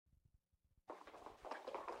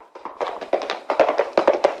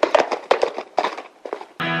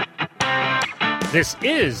This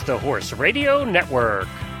is the Horse Radio Network.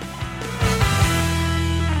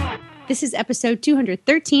 This is episode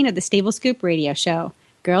 213 of the Stable Scoop Radio Show.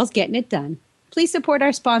 Girls Getting It Done. Please support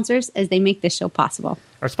our sponsors as they make this show possible.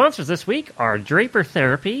 Our sponsors this week are Draper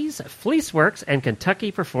Therapies, Fleeceworks, and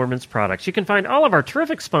Kentucky Performance Products. You can find all of our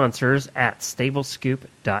terrific sponsors at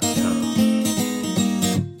stablescoop.com.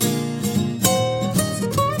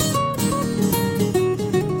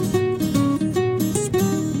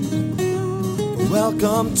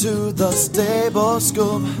 Welcome to the Stable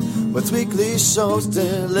Scoop, with weekly shows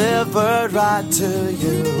delivered right to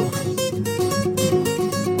you.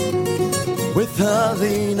 With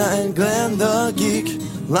Helena and Glenn the Geek,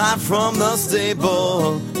 live from the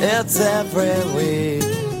stable, it's every week.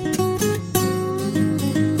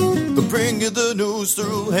 They bring you the news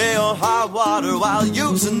through hail or high water, while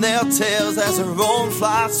using their tails as their own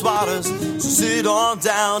fly swatters. So sit on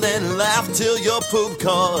down and laugh till you poop,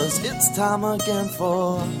 cause it's time again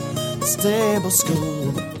for the Stable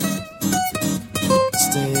Scoop.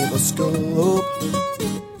 Stable Scoop.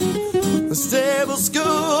 The Stable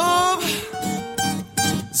Scoop.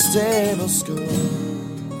 Stable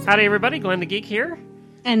Scoop. Howdy, everybody. Glenn the Geek here.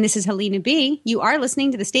 And this is Helena B. You are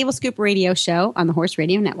listening to the Stable Scoop Radio Show on the Horse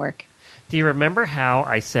Radio Network. Do you remember how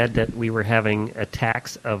I said that we were having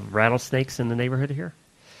attacks of rattlesnakes in the neighborhood here?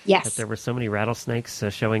 Yes. That there were so many rattlesnakes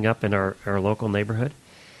showing up in our local neighborhood?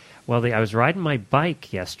 Well, I was riding my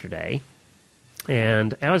bike yesterday,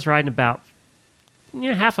 and I was riding about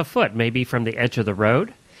half a foot maybe from the edge of the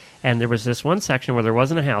road, and there was this one section where there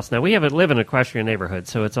wasn't a house. Now, we live in an equestrian neighborhood,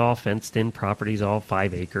 so it's all fenced-in properties, all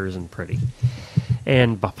 5 acres and pretty,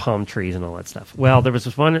 and palm trees and all that stuff. Well, there was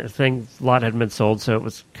this one thing, lot hadn't been sold, so it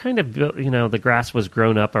was kind of, the grass was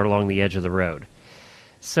grown up along the edge of the road.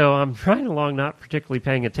 So I'm riding along, not particularly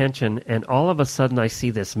paying attention, and all of a sudden I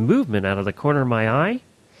see this movement out of the corner of my eye,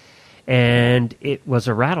 and it was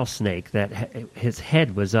a rattlesnake that his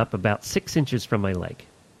head was up about 6 inches from my leg.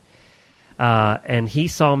 And he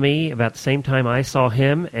saw me about the same time I saw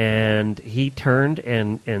him, and he turned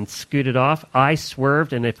and scooted off. I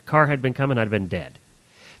swerved, and if a car had been coming, I'd have been dead.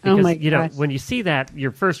 Because, oh my gosh. when you see that, your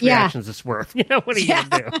first reaction is to swerve. What are you going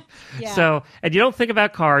to do? Yeah. So, and you don't think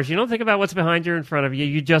about cars. You don't think about what's behind you or in front of you.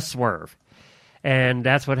 You just swerve. And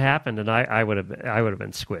that's what happened, and I would have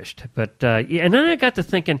been squished. But and then I got to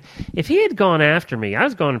thinking, if he had gone after me, I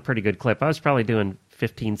was going a pretty good clip. I was probably doing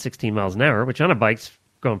 15, 16 miles an hour, which on a bike's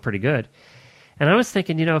going pretty good. And I was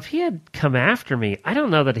thinking, if he had come after me, I don't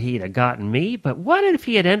know that he'd have gotten me, but what if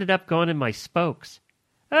he had ended up going in my spokes?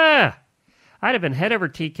 I'd have been head over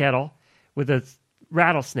tea kettle with a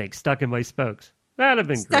rattlesnake stuck in my spokes. That'd have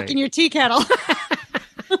been stuck great. in your tea kettle.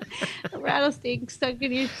 A rattlesnake stuck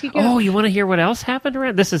in your tea kettle. Oh, you want to hear what else happened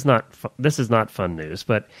around? This is not fun news,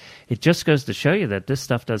 but it just goes to show you that this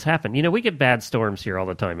stuff does happen. We get bad storms here all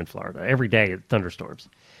the time in Florida. Every day, thunderstorms.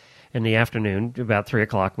 In the afternoon, about 3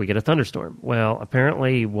 o'clock, we get a thunderstorm. Well,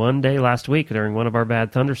 apparently one day last week during one of our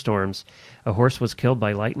bad thunderstorms, a horse was killed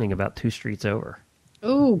by lightning about 2 streets over.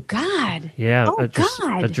 Oh, God. Yeah, a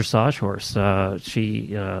dressage horse.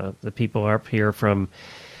 The people up here from,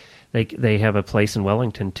 they have a place in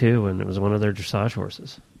Wellington, too, and it was one of their dressage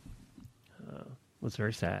horses. It was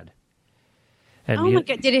very sad. And oh, my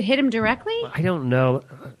God. Did it hit him directly? I don't know.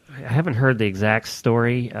 I haven't heard the exact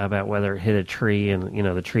story about whether it hit a tree and,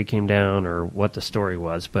 the tree came down or what the story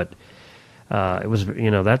was. But it was,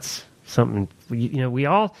 that's something, we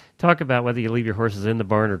all talk about whether you leave your horses in the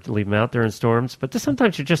barn or leave them out there in storms. But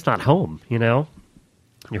sometimes you're just not home, Your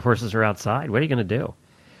horses are outside. What are you going to do?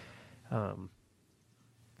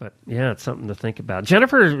 But, yeah, it's something to think about.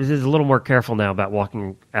 Jennifer is a little more careful now about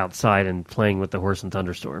walking outside and playing with the horse in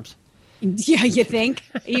thunderstorms. Yeah, you think?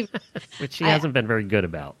 Which she hasn't been very good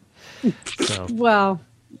about. So. Well,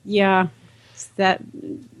 yeah.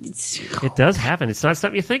 It does happen. It's not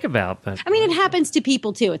something you think about. But it happens to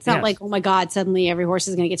people, too. It's not like, oh, my God, suddenly every horse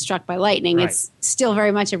is going to get struck by lightning. Right. It's still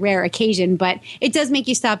very much a rare occasion, but it does make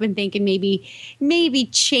you stop and think and maybe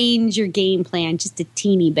change your game plan just a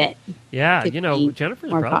teeny bit. Yeah,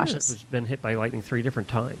 Jennifer's brother cautious. has been hit by lightning 3 different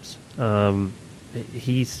times.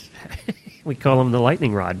 We call him the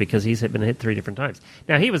lightning rod because he's been hit 3 different times.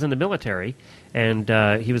 Now, he was in the military, and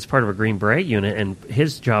he was part of a Green Beret unit, and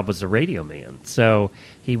his job was the radio man. So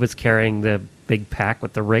he was carrying the big pack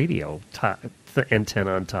with the radio the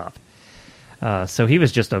antenna on top. So he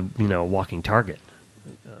was just a walking target.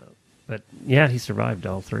 But, yeah, he survived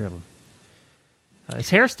all 3 of them. His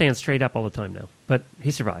hair stands straight up all the time now, but he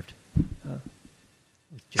survived. That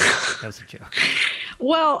was a joke.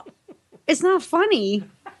 Well, it's not funny.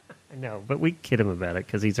 I know, but we kid him about it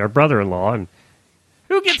because he's our brother-in-law, and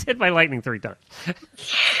who gets hit by lightning 3 times?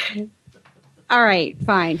 All right,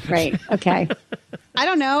 fine, right, okay. I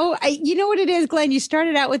don't know. You know what it is, Glenn? You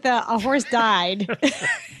started out with a horse died,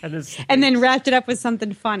 and then wrapped it up with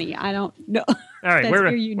something funny. I don't know. All right, what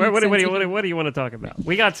do you want to talk about?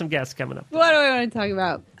 We got some guests coming up. What do I want to talk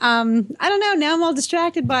about? I don't know. Now I'm all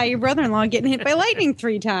distracted by your brother-in-law getting hit by lightning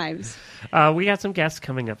 3 times. We got some guests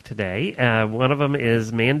coming up today. One of them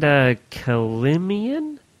is Amanda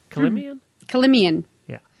Kalimian. Kalimian.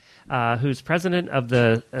 Who's president of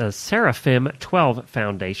the Seraphim 12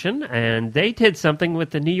 Foundation, and they did something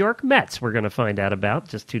with the New York Mets we're going to find out about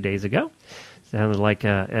just 2 days ago. Sounded like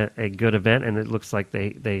a good event, and it looks like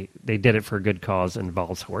they did it for a good cause,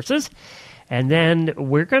 involves horses. And then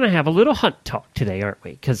we're going to have a little hunt talk today, aren't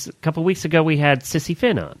we? Because a couple weeks ago we had Sissy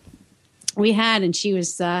Finn on. We had, and she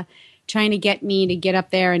was trying to get me to get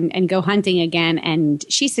up there and go hunting again, and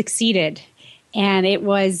she succeeded. And it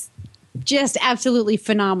was just absolutely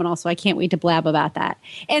phenomenal. So I can't wait to blab about that.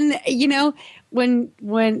 And, you know, when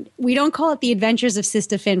we don't call it the adventures of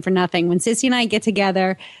Sister Finn for nothing, when Sissy and I get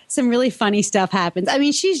together, some really funny stuff happens. I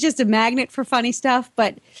mean, she's just a magnet for funny stuff,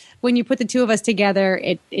 but when you put the two of us together,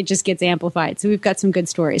 it just gets amplified. So we've got some good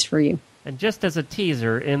stories for you. And just as a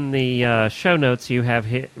teaser, in the show notes you have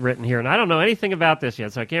written here, and I don't know anything about this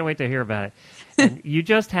yet, so I can't wait to hear about it. And you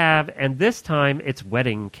just have, and this time it's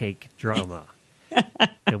wedding cake drama.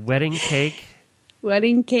 The wedding cake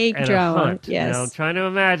and drama. A hunt. Yes. Now, I'm trying to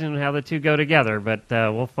imagine how the two go together, but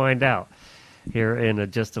we'll find out here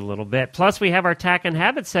in just a little bit. Plus, we have our Tack and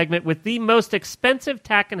Habit segment with the most expensive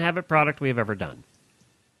Tack and Habit product we've ever done.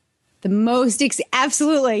 The most,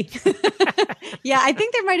 absolutely. Yeah, I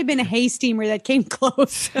think there might have been a hay steamer that came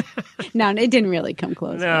close. No, it didn't really come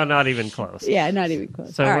close. No, not even close. Yeah, not even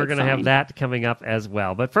close. So we're going to have that coming up as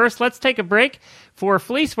well. But first, let's take a break for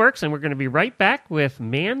Fleeceworks, and we're going to be right back with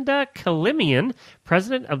Amanda Kalimian,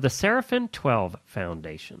 president of the Seraphim 12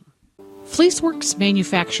 Foundation. Fleeceworks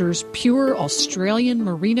manufactures pure Australian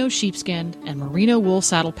merino sheepskin and merino wool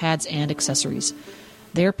saddle pads and accessories.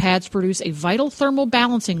 Their pads produce a vital thermal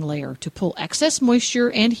balancing layer to pull excess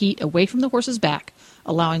moisture and heat away from the horse's back,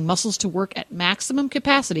 allowing muscles to work at maximum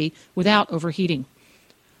capacity without overheating.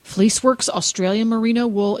 Fleeceworks Australian merino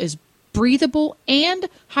wool is breathable and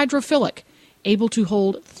hydrophilic, able to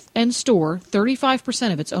hold and store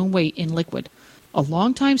 35% of its own weight in liquid. A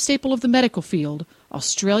longtime staple of the medical field,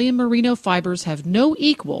 Australian merino fibers have no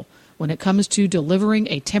equal when it comes to delivering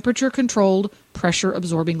a temperature-controlled,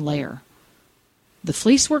 pressure-absorbing layer. The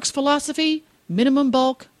Fleeceworks philosophy, minimum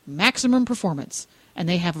bulk, maximum performance, and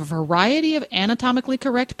they have a variety of anatomically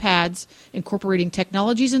correct pads incorporating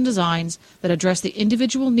technologies and designs that address the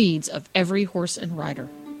individual needs of every horse and rider.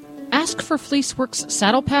 Ask for Fleeceworks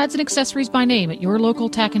saddle pads and accessories by name at your local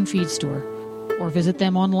tack and feed store, or visit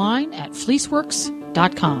them online at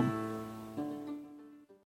fleeceworks.com.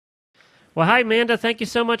 Well, hi, Amanda. Thank you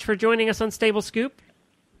so much for joining us on Stable Scoop.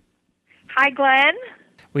 Hi, Glenn.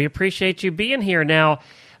 We appreciate you being here. Now,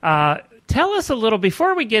 tell us a little,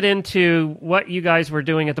 before we get into what you guys were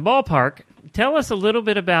doing at the ballpark, tell us a little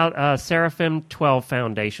bit about Seraphim 12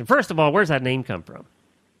 Foundation. First of all, where's that name come from?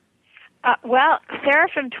 Well,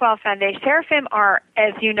 Seraphim 12 Foundation, Seraphim are,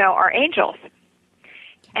 as you know, are angels.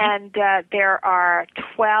 And there are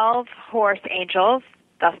 12 horse angels,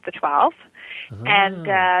 thus the 12.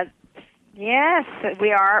 And yes,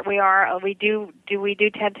 we do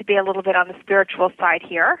tend to be a little bit on the spiritual side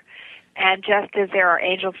here. And just as there are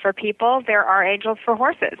angels for people, there are angels for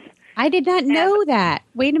horses. I did not know that.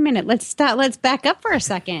 Wait a minute. Let's back up for a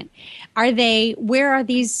second. Where are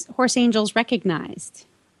these horse angels recognized?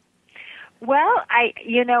 Well,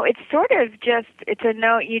 it's sort of it's a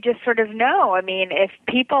no, you just sort of know. I mean, if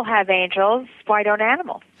people have angels, why don't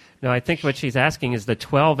animals? No, I think what she's asking is the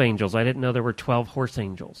 12 angels. I didn't know there were 12 horse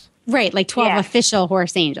angels. Right, like 12 official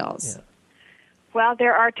horse angels. Yeah. Well,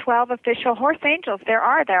 there are 12 official horse angels. They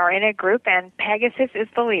are in a group, and Pegasus is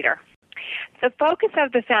the leader. The focus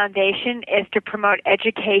of the foundation is to promote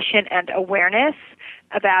education and awareness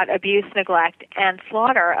about abuse, neglect, and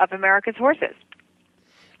slaughter of America's horses.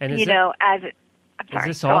 And is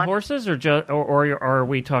this all horses, or are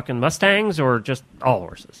we talking Mustangs, or just all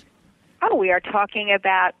horses? Oh, we are talking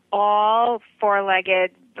about all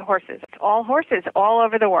four-legged horses. All horses all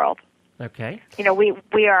over the world. Okay.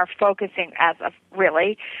 We are focusing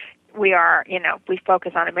we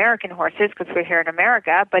focus on American horses because we're here in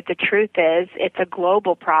America, but the truth is it's a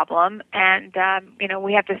global problem, and,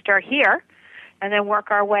 we have to start here and then work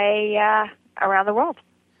our way around the world.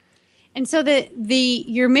 And so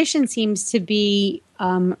your mission seems to be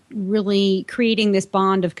really creating this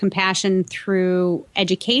bond of compassion through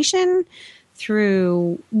education,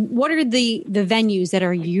 through what are the venues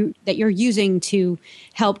that you're using to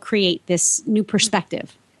help create this new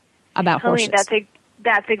perspective about horses?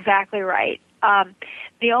 That's exactly right.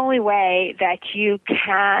 The only way that you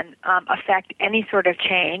can affect any sort of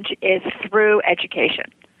change is through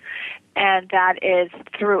education, and that is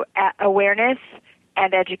through awareness.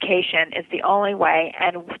 And education is the only way,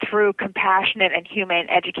 and through compassionate and humane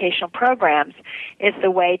educational programs is the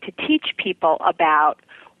way to teach people about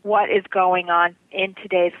what is going on in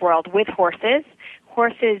today's world with horses.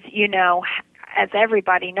 Horses, as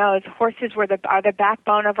everybody knows, horses are the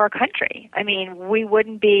backbone of our country. I mean, we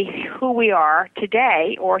wouldn't be who we are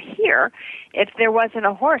today or here if there wasn't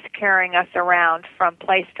a horse carrying us around from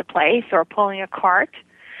place to place, or pulling a cart,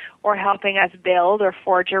 or helping us build or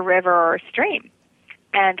forge a river or a stream.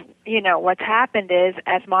 And, what's happened is,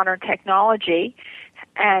 as modern technology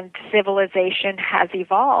and civilization has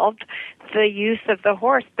evolved, the use of the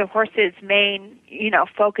horse's main,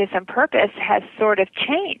 focus and purpose has sort of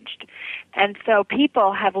changed. And so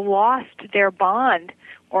people have lost their bond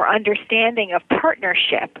or understanding of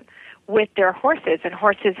partnership with their horses, and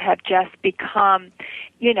horses have just become,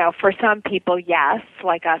 for some people, yes,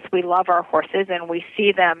 like us, we love our horses and we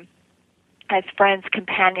see them as friends,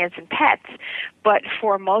 companions, and pets. But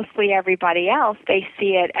for mostly everybody else, they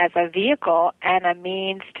see it as a vehicle and a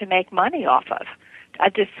means to make money off of, a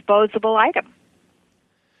disposable item.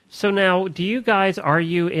 So now, are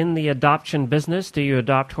you in the adoption business? Do you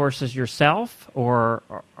adopt horses yourself, or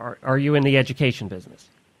are you in the education business?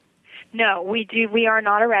 No, we do. We are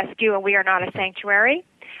not a rescue, and we are not a sanctuary.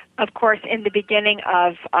 Of course, in the beginning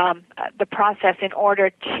of the process, in order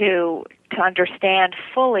to understand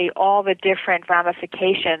fully all the different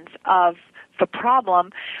ramifications of the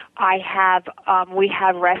problem, we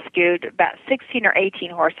have rescued about 16 or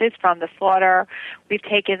 18 horses from the slaughter. We've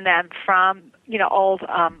taken them from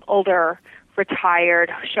older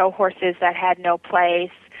retired show horses that had no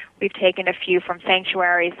place. We've taken a few from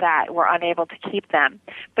sanctuaries that were unable to keep them.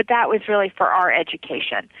 But that was really for our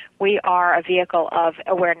education. We are a vehicle of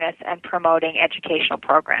awareness and promoting educational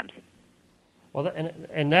programs. Well,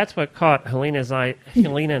 and that's what caught Helena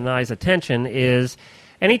and I's attention is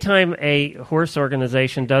anytime a horse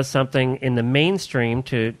organization does something in the mainstream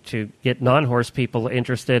to get non-horse people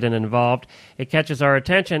interested and involved, it catches our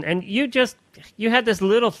attention. And you had this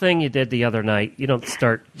little thing you did the other night. You don't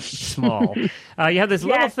start small. You had this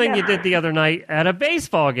little thing you did the other night at a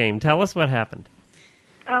baseball game. Tell us what happened.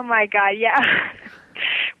 Oh, my God, yeah.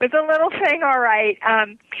 It was a little thing, all right.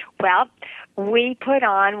 Well, we put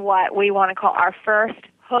on what we want to call our first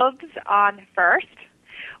Hooves on First,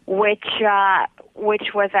 which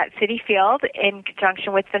was at Citi Field in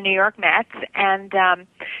conjunction with the New York Mets. And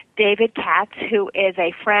David Katz, who is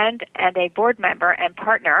a friend and a board member and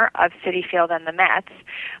partner of Citi Field and the Mets,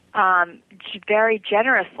 very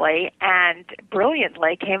generously and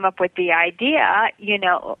brilliantly came up with the idea,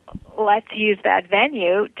 let's use that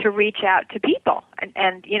venue to reach out to people.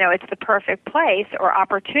 And it's the perfect place or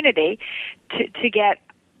opportunity to get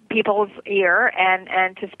people's ear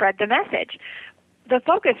and to spread the message. The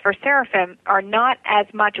focus for Seraphim are not as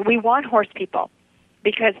much, we want horse people,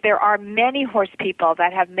 because there are many horse people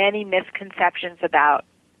that have many misconceptions about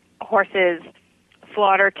horses,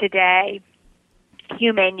 slaughter today,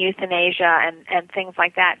 humane euthanasia, and things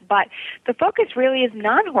like that. But the focus really is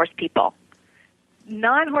non-horse people.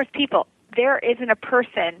 Non-horse people. There isn't a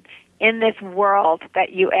person in this world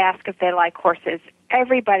that you ask if they like horses.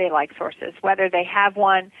 Everybody likes horses, whether they have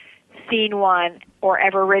one, seen one, or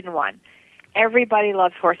ever ridden one. Everybody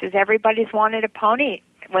loves horses. Everybody's wanted a pony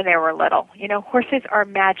when they were little. Horses are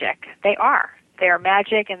magic. They are. They are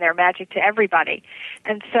magic, and they're magic to everybody.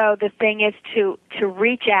 And so the thing is to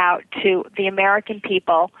reach out to the American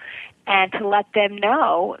people and to let them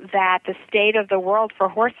know that the state of the world for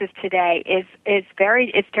horses today is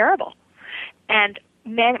terrible. And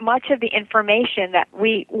much of the information that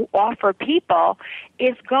we offer people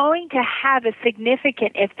is going to have a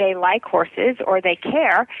significant, if they like horses or they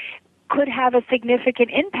care, could have a significant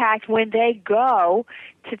impact when they go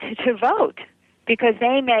to vote. Because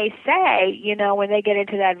they may say, when they get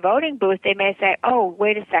into that voting booth, they may say, oh,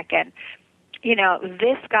 wait a second,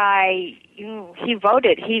 this guy, he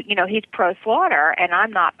voted, he's pro-slaughter, and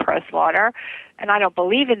I'm not pro-slaughter, and I don't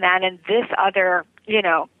believe in that, and this other,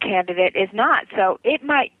 candidate is not. So it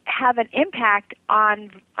might have an impact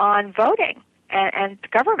on voting and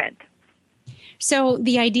government. So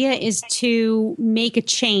the idea is to make a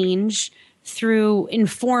change through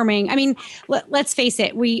informing. I mean, let's face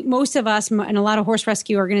it, most of us in a lot of horse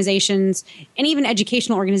rescue organizations and even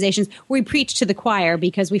educational organizations, we preach to the choir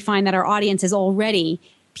because we find that our audience is already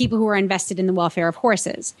people who are invested in the welfare of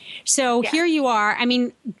horses. So here you are. I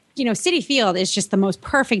mean, Citi Field is just the most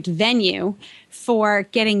perfect venue for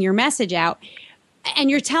getting your message out. And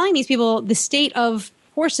you're telling these people the state of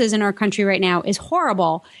horses in our country right now is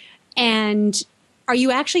horrible. And are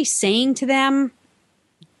you actually saying to them,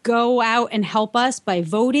 go out and help us by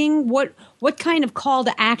voting? What kind of call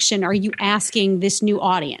to action are you asking this new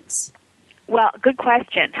audience? Well, good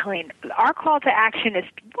question, Helene. Our call to action is,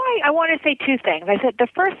 I want to say two things. I said the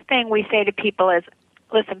first thing we say to people is,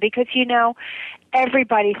 listen, because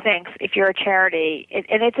everybody thinks if you're a charity,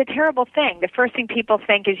 and it's a terrible thing, the first thing people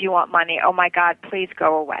think is you want money. Oh, my God, please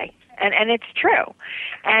go away. And it's true.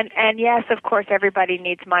 And yes, of course, everybody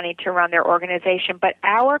needs money to run their organization, but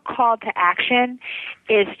our call to action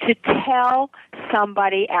is to tell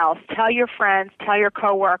somebody else, tell your friends, tell your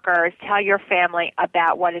coworkers, tell your family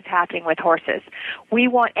about what is happening with horses. We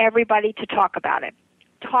want everybody to talk about it.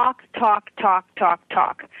 Talk.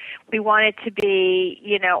 We want it to be,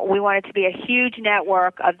 a huge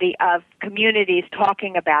network of communities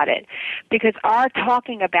talking about it, because our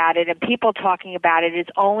talking about it and people talking about it is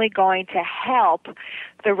only going to help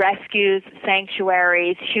the rescues,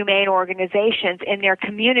 sanctuaries, humane organizations in their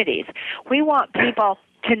communities. We want people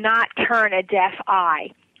to not turn a deaf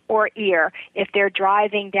eye or ear if they're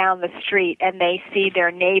driving down the street and they see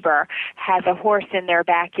their neighbor has a horse in their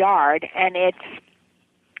backyard and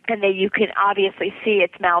then you can obviously see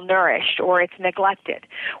it's malnourished or it's neglected.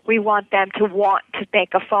 We want them to want to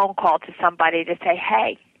make a phone call to somebody to say,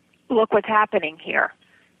 hey, look what's happening here.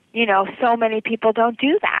 So many people don't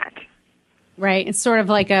do that. Right. It's sort of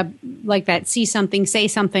like that see something, say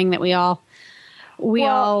something that we all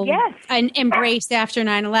yes. embraced after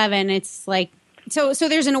 9/11. It's like, so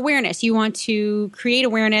there's an awareness. You want to create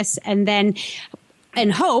awareness and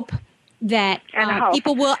hope that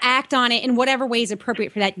people will act on it in whatever way is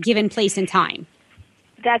appropriate for that given place and time.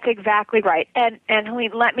 That's exactly right. And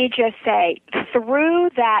Helene, let me just say,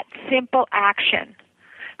 through that simple action,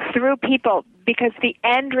 through people, because the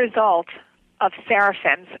end result of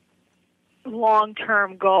Seraphim's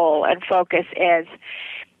long-term goal and focus is,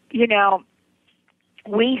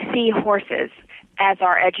 we see horses as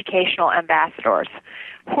our educational ambassadors.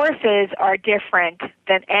 Horses are different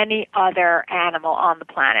than any other animal on the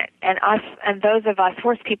planet. And those of us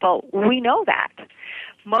horse people, we know that.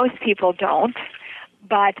 Most people don't,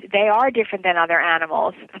 but they are different than other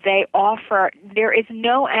animals. There is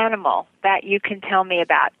no animal that you can tell me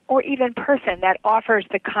about, or even person, that offers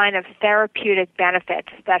the kind of therapeutic benefits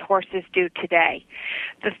that horses do today.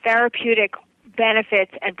 The therapeutic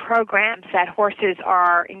benefits and programs that horses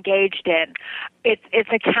are engaged in, it's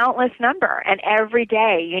a countless number. And every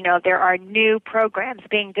day, there are new programs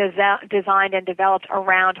being designed and developed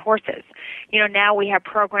around horses. Now we have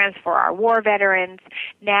programs for our war veterans.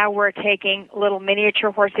 Now we're taking little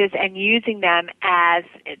miniature horses and using them as,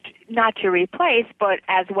 not to replace, but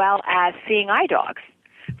as well as seeing eye dogs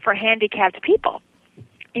for handicapped people.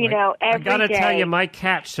 Every day. I got to tell you, my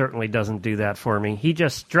cat certainly doesn't do that for me. He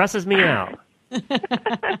just stresses me out.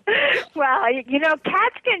 Well,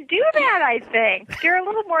 cats can do that, I think. They're a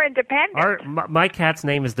little more independent. My cat's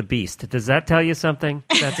name is the Beast. Does that tell you something?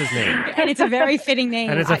 That's his name. And it's a very fitting name.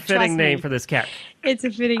 And it's a fitting name for this cat. It's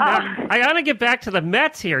a fitting name. I got to get back to the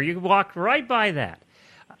Mets here. You walked right by that.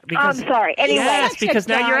 I'm sorry. Anyway, yes, because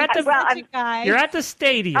now you're at the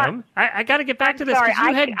stadium. I got to get back to this because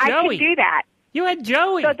you had Joey. I can do that. You had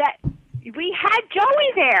Joey. So that we had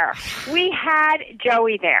Joey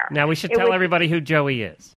there. Now we should tell everybody who Joey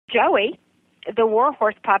is. Joey, the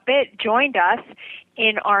warhorse puppet, joined us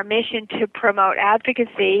in our mission to promote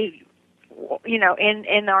advocacy,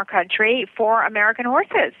 in our country for American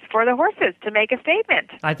horses, for the horses, to make a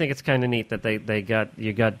statement. I think it's kind of neat that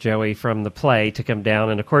you got Joey from the play to come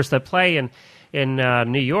down, and of course the play in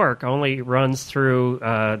New York only runs through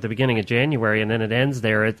the beginning of January, and then it ends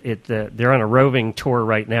there. They're on a roving tour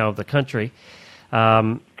right now of the country. They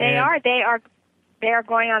are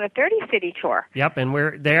going on a 30-city tour. Yep,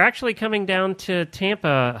 and they're actually coming down to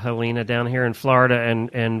Tampa, Helena, down here in Florida,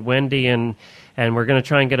 and Wendy, and we're going to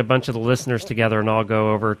try and get a bunch of the listeners together and all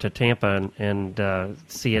go over to Tampa and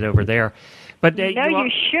see it over there. But you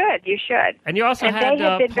should. And you also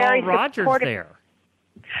had Paul Rogers there.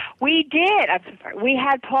 We did. We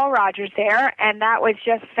had Paul Rogers there, and that was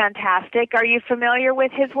just fantastic. Are you familiar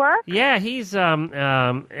with his work? Yeah, he's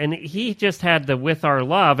and he just had the "With Our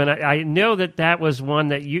Love," and I know that was one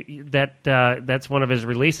that's one of his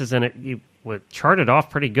releases, and it charted off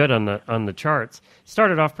pretty good on the charts.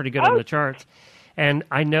 Started off pretty good on the charts, and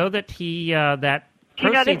I know that he that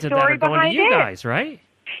proceeds of that are going to you guys, right?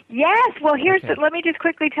 Yes. Well, let me just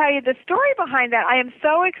quickly tell you the story behind that. I am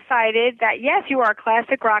so excited that, yes, you are a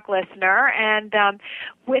classic rock listener, and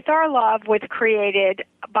With Our Love was created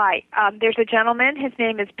by, there's a gentleman, his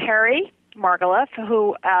name is Perry Margoliouth,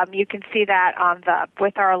 who you can see that on the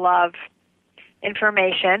With Our Love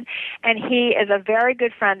information, and he is a very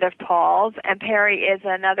good friend of Paul's, and Perry is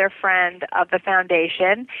another friend of the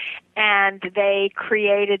foundation, and they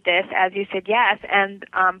created this, as you said, yes, and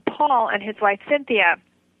Paul and his wife Cynthia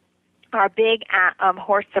are big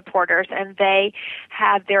horse supporters, and they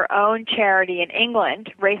have their own charity in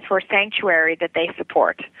England, Racehorse Sanctuary, that they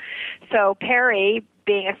support. So Perry,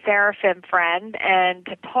 being a Seraphim friend, and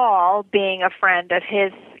Paul, being a friend of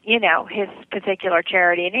his particular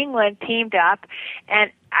charity in England, teamed up,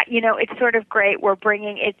 and it's sort of great.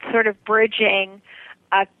 It's sort of bridging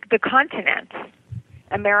the continents,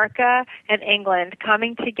 America and England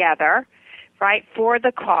coming together, right, for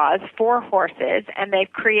the cause, for horses, and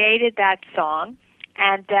they've created that song.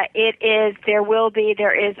 And there is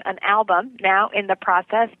an album now in the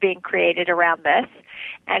process being created around this.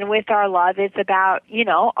 And With Our Love is about,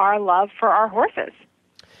 our love for our horses.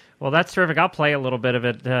 Well, that's terrific. I'll play a little bit of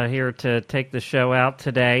it here to take the show out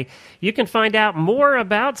today. You can find out more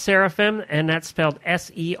about Seraphim, and that's spelled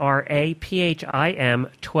SERAPHIM,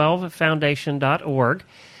 12foundation.org,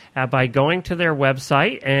 by going to their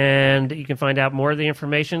website, and you can find out more of the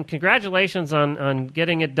information. Congratulations on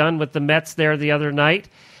getting it done with the Mets there the other night.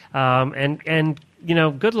 And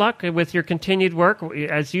good luck with your continued work.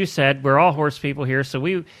 As you said, we're all horse people here, so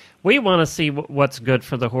we want to see what's good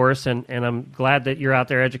for the horse, and I'm glad that you're out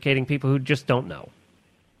there educating people who just don't know.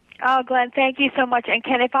 Oh, Glenn, thank you so much. And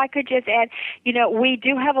Ken, if I could just add, we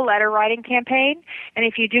do have a letter writing campaign, and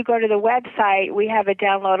if you do go to the website, we have a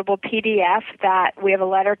downloadable PDF that we have a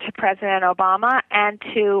letter to President Obama and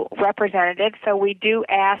to representatives. So we do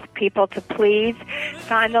ask people to please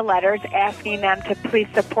sign the letters asking them to please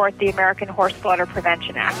support the American Horse Slaughter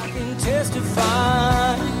Prevention Act. I can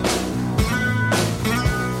testify.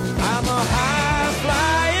 I'm a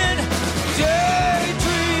high-flying,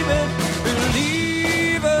 daydreaming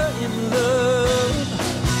believer in love.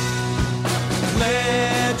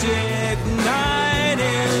 Magic night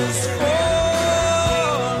is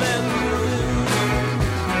falling.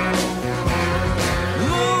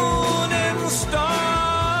 Moon and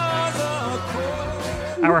stars are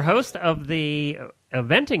cold. Our host of the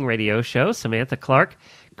eventing radio show, Samantha Clark,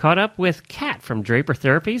 caught up with Kat from Draper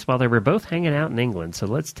Therapies while they were both hanging out in England. So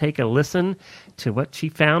let's take a listen to what she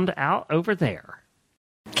found out over there.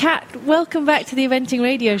 Kat, welcome back to the Eventing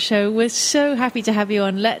Radio Show. We're so happy to have you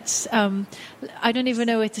on. Let's, I don't even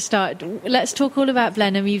know where to start. Let's talk all about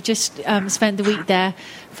Blenheim. You've just spent the week there.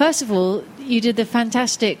 First of all, you did the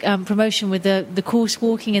fantastic promotion with the course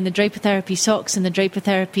walking and the Draper Therapy socks and the Draper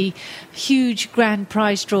Therapy huge grand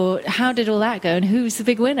prize draw. How did all that go, and who's the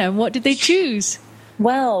big winner, and what did they choose?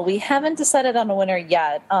 Well, we haven't decided on a winner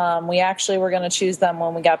yet. We actually were going to choose them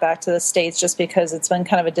when we got back to the States just because it's been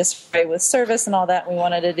kind of a disarray with service and all that. We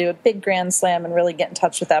wanted to do a big grand slam and really get in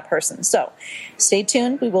touch with that person. So stay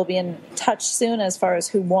tuned. We will be in touch soon as far as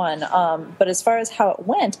who won. But as far as how it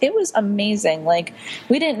went, it was amazing. Like,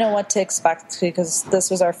 we didn't know what to expect because this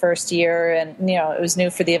was our first year and, it was new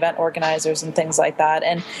for the event organizers and things like that.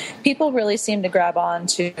 And people really seemed to grab on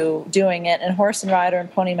to doing it. And Horse and Rider and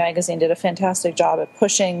Pony Magazine did a fantastic job at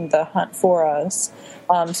pushing the hunt for us.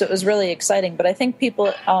 So it was really exciting. But I think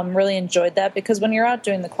people really enjoyed that because when you're out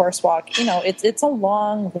doing the course walk, it's a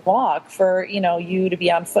long walk for, you to be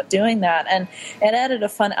on foot doing that. And it added a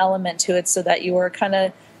fun element to it so that you were kind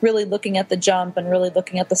of really looking at the jump and really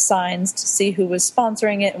looking at the signs to see who was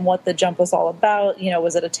sponsoring it and what the jump was all about.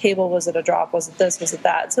 Was it a table? Was it a drop? Was it this? Was it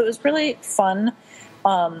that? So it was really fun.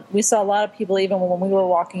 We saw a lot of people, even when we were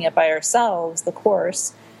walking it by ourselves, the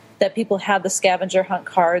course, that people had the scavenger hunt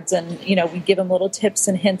cards and, we give them little tips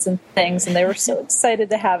and hints and things, and they were so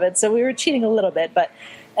excited to have it. So we were cheating a little bit, but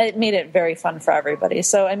it made it very fun for everybody.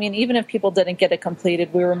 So, even if people didn't get it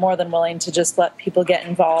completed, we were more than willing to just let people get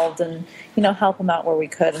involved and, help them out where we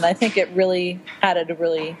could. And I think it really added a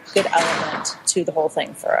really good element to the whole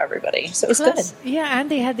thing for everybody. So it was good. Yeah, and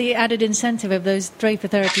they had the added incentive of those Draper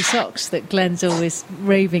Therapy socks that Glenn's always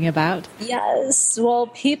raving about. Yes.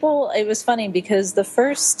 Well, it was funny because the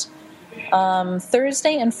first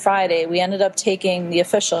Thursday and Friday, we ended up taking the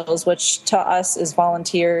officials, which to us is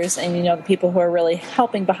volunteers and, the people who are really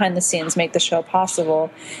helping behind the scenes make the show possible.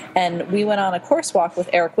 And we went on a course walk with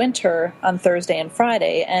Eric Winter on Thursday and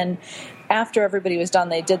Friday. And after everybody was done,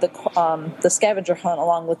 they did the scavenger hunt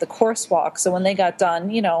along with the course walk. So when they got done,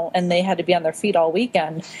 and they had to be on their feet all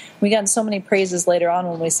weekend, we got so many praises later on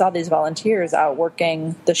when we saw these volunteers out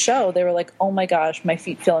working the show. They were like, oh my gosh, my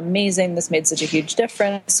feet feel amazing. This made such a huge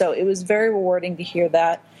difference. So it was very rewarding to hear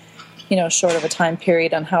that, short of a time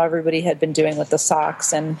period, on how everybody had been doing with the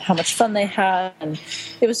socks and how much fun they had. And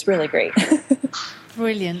it was really great.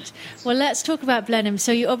 Brilliant. Well, let's talk about Blenheim.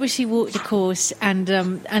 So you obviously walked the course and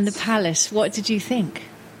the palace. What did you think?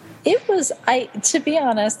 It was, to be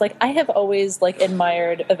honest, I have always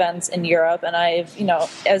admired events in Europe, and I've,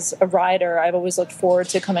 as a rider, I've always looked forward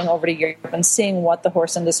to coming over to Europe and seeing what the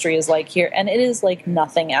horse industry is like here, and it is like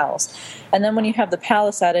nothing else. And then when you have the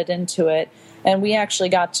palace added into it, and we actually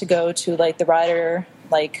got to go to the rider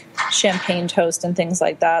champagne toast and things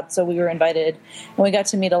like that. So we were invited, and we got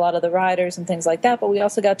to meet a lot of the riders and things like that. But we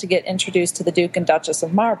also got to get introduced to the Duke and Duchess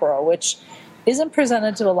of Marlborough, which isn't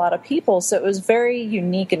presented to a lot of people. So it was very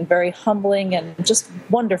unique and very humbling and just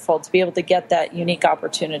wonderful to be able to get that unique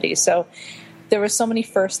opportunity. So there were so many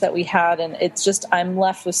firsts that we had, and it's just, I'm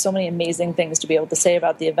left with so many amazing things to be able to say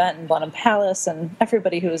about the event in Blenheim Palace and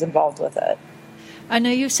everybody who was involved with it. I know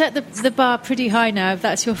you've set the bar pretty high now, if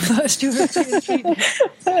that's your first European treatment.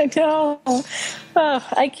 I know. Oh,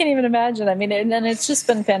 I can't even imagine. I mean, and it's just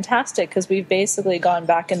been fantastic because we've basically gone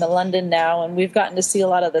back into London now, and we've gotten to see a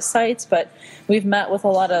lot of the sites, but we've met with a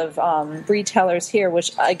lot of retailers here,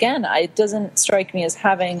 which, again, it doesn't strike me as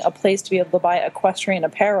having a place to be able to buy equestrian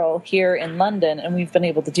apparel here in London, and we've been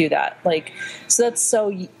able to do that. So that's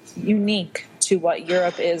so unique to what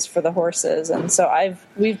Europe is for the horses, and so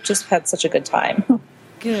we've just had such a good time.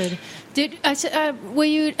 Good. Were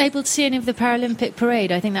you able to see any of the Paralympic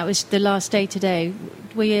parade? I think that was the last day today.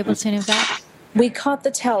 Were you able to see any of that? We caught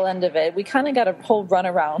the tail end of it. We kind of got a whole run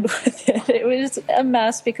around with it. It was a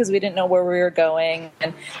mess because we didn't know where we were going,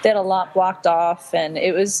 and they had a lot blocked off, and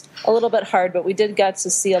it was a little bit hard, but we did get to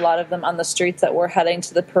see a lot of them on the streets that were heading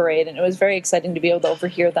to the parade, and it was very exciting to be able to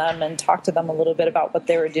overhear them and talk to them a little bit about what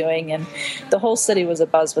they were doing, and the whole city was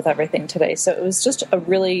abuzz with everything today. So it was just a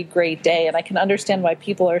really great day, and I can understand why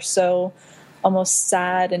people are so almost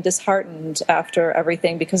sad and disheartened after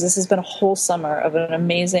everything, because this has been a whole summer of an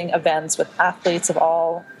amazing events with athletes of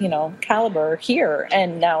all, caliber here,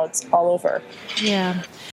 and now it's all over. Yeah.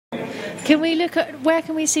 Can we look at, where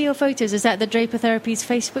can we see your photos? Is that the Draper Therapies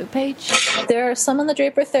Facebook page? There are some on the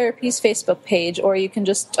Draper Therapies Facebook page, or you can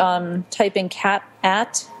just type in cat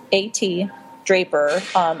at AT Draper,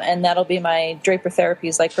 and that'll be my Draper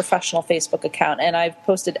Therapies professional Facebook account. And I've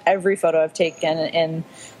posted every photo I've taken in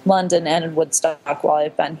London and in Woodstock while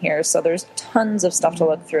I've been here. So there's tons of stuff to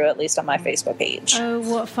look through, at least on my Facebook page. Oh,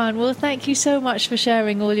 what fun. Well, thank you so much for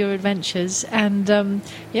sharing all your adventures. And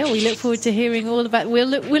we look forward to hearing all about, we'll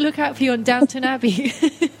look out for you on Downton Abbey.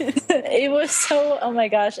 It was so, oh my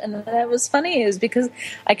gosh. And that was funny is because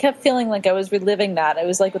I kept feeling like I was reliving that. It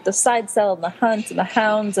was with the side saddle and the hunt and the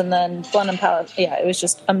hounds and then Blenheim Palace. Yeah, it was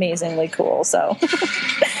just amazingly cool. So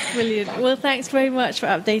brilliant. Well, thanks very much for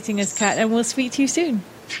updating us, Kat, and we'll speak to you soon.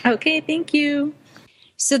 Okay, thank you.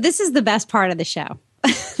 So this is the best part of the show.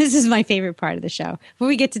 This is my favorite part of the show, where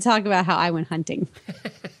we get to talk about how I went hunting.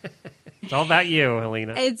 It's all about you,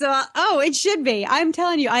 Helena. It should be. I'm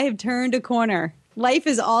telling you, I have turned a corner. Life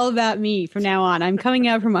is all about me from now on. I'm coming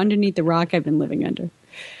out from underneath the rock I've been living under.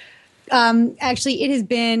 Actually, it has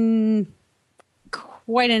been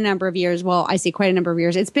quite a number of years. Well, I say quite a number of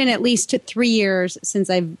years. It's been at least 3 years since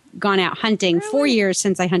I've gone out hunting. Really? 4 years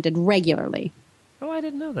since I hunted regularly. Oh, I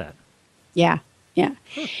didn't know that. Yeah.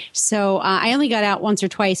 Huh. So I only got out once or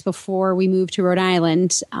twice before we moved to Rhode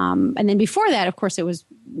Island. And then before that, of course, it was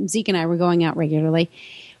Zeke and I were going out regularly.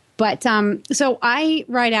 But so I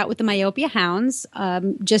ride out with the Myopia Hounds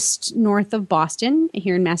just north of Boston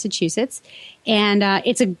here in Massachusetts. And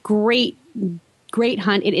it's a great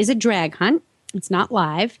hunt. It is a drag hunt. It's not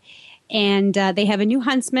live. And they have a new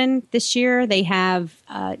huntsman this year. They have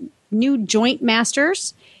new joint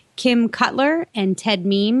masters. Kim Cutler and Ted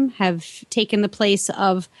Meem have taken the place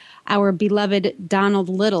of our beloved Donald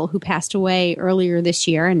Little, who passed away earlier this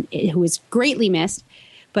year and who was greatly missed.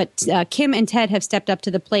 But Kim and Ted have stepped up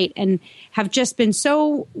to the plate and have just been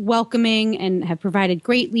so welcoming and have provided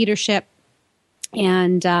great leadership.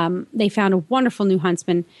 And they found a wonderful new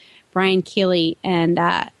huntsman, Brian Keeley. And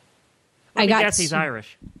I guess he's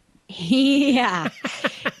Irish. Yeah,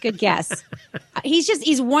 good guess.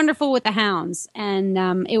 He's wonderful with the hounds, and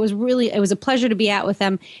it was a pleasure to be out with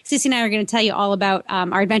them. Sissy and I are going to tell you all about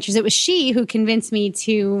our adventures. It was she who convinced me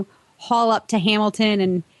to haul up to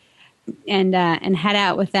Hamilton and head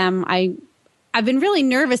out with them. I've been really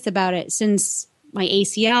nervous about it since my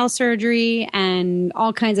ACL surgery and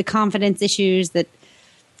all kinds of confidence issues that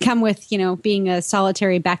come with, being a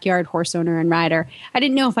solitary backyard horse owner and rider. I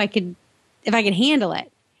didn't know if I could handle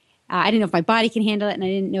it. I didn't know if my body can handle it, and I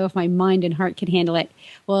didn't know if my mind and heart could handle it.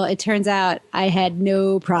 Well, it turns out I had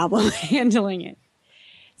no problem handling it.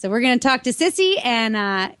 So we're going to talk to Sissy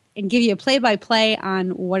and give you a play-by-play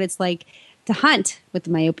on what it's like to hunt with the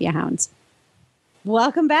myopia hounds.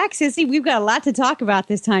 Welcome back, Sissy. We've got a lot to talk about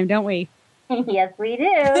this time, don't we? Yes, we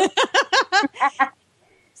do.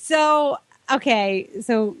 So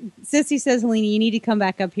Sissy says, Helena, you need to come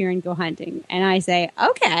back up here and go hunting. And I say,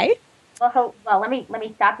 okay. Well, let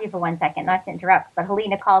me stop you for 1 second, not to interrupt. But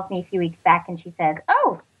Helena calls me a few weeks back and she says,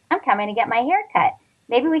 "Oh, I'm coming to get my hair cut.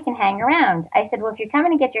 Maybe we can hang around." I said, "Well, if you're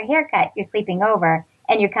coming to get your hair cut, you're sleeping over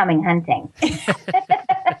and you're coming hunting."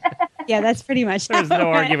 Yeah, that's pretty much. There's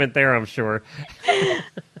no argument there, I'm sure. I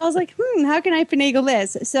was like, how can I finagle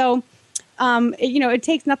this? So, it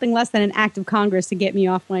takes nothing less than an act of Congress to get me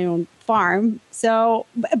off my own farm. So,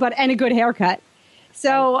 and a good haircut.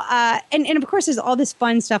 So, and of course, there's all this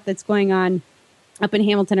fun stuff that's going on up in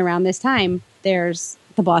Hamilton around this time. There's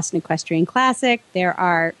the Boston Equestrian Classic. There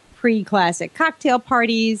are pre-classic cocktail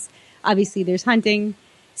parties. Obviously, there's hunting.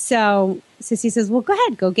 So Sissy says, well, go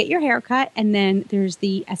ahead, go get your hair cut. And then there's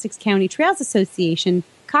the Essex County Trails Association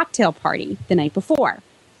cocktail party the night before.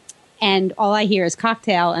 And all I hear is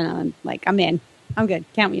cocktail, and I'm like, I'm in. I'm good.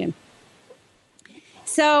 Count me in.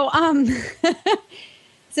 So,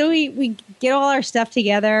 so we get all our stuff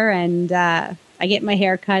together, and I get my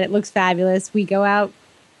hair cut. It looks fabulous. We go out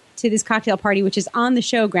to this cocktail party, which is on the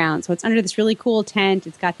showground. So it's under this really cool tent.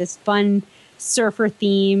 It's got this fun surfer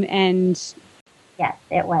theme, and yes,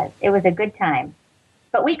 it was. It was a good time.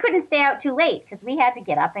 But we couldn't stay out too late because we had to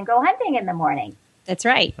get up and go hunting in the morning. That's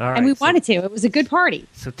right. And we wanted to. It was a good party.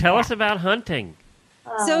 So tell us about hunting.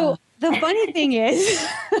 So the funny thing is,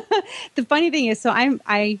 so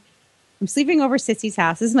I'm sleeping over Sissy's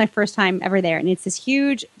house. This is my first time ever there. And it's this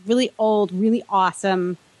huge, really old, really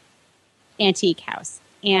awesome antique house.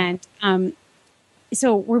 And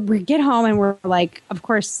so we get home and we're like, of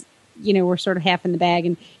course, we're sort of half in the bag.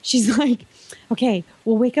 And she's like, okay,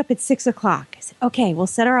 we'll wake up at 6 o'clock. I said, okay, we'll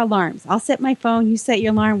set our alarms. I'll set my phone. You set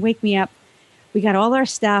your alarm. Wake me up. We got all our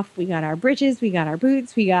stuff. We got our britches. We got our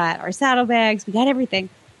boots. We got our saddlebags. We got everything.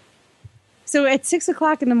 So at 6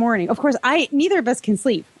 o'clock in the morning, of course, neither of us can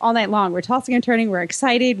sleep all night long. We're tossing and turning. We're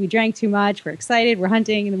excited. We drank too much. We're excited. We're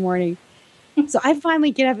hunting in the morning. So I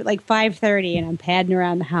finally get up at like 5:30 and I'm padding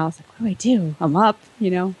around the house. Like, what do? I'm up,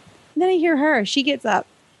 And then I hear her. She gets up.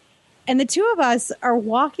 And the two of us are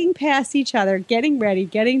walking past each other, getting ready,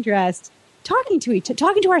 getting dressed, talking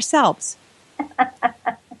to ourselves.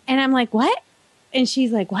 And I'm like, what? And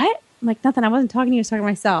she's like, what? I'm like, nothing. I wasn't talking to you. I was talking to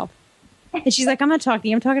myself. And she's like, I'm not talking to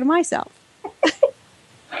you. I'm talking to myself.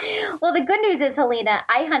 Well, the good news is, Helena,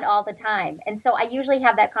 I hunt all the time. And so I usually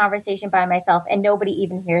have that conversation by myself and nobody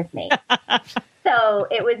even hears me. So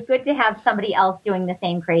it was good to have somebody else doing the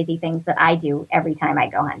same crazy things that I do every time I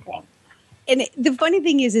go hunting. And the funny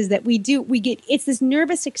thing is that it's this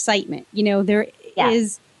nervous excitement. There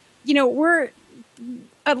is, we're,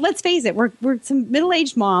 let's face it, we're some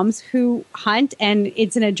middle-aged moms who hunt, and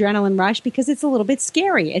it's an adrenaline rush because it's a little bit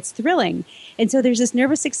scary. It's thrilling. And so there's this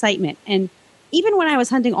nervous excitement. And even when I was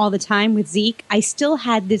hunting all the time with Zeke, I still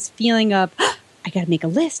had this feeling of, I got to make a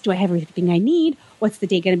list. Do I have everything I need? What's the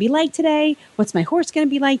day going to be like today? What's my horse going to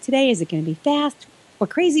be like today? Is it going to be fast? What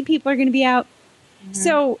crazy people are going to be out? Mm-hmm.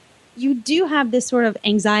 So you do have this sort of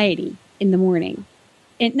anxiety in the morning.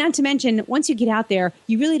 And not to mention, once you get out there,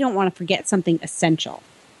 you really don't want to forget something essential.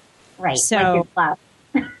 Right. So, like your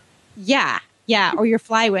fly. Yeah. Or your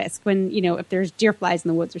fly whisk when, if there's deer flies in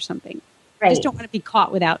the woods or something. Right. You just don't want to be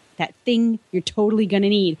caught without that thing you're totally going to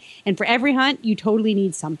need. And for every hunt, you totally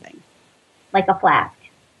need something. Like a flask.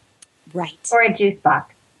 Right. Or a juice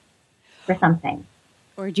box. Or something.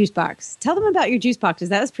 Or a juice box. Tell them about your juice boxes.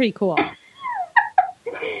 That was pretty cool.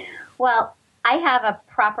 Well, I have a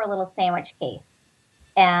proper little sandwich case.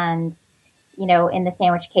 And, in the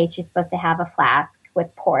sandwich case, you're supposed to have a flask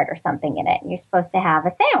with port or something in it. And you're supposed to have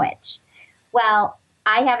a sandwich. Well,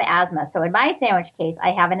 I have asthma. So in my sandwich case, I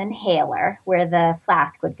have an inhaler where the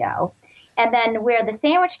flask would go. And then where the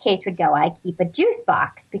sandwich case would go, I keep a juice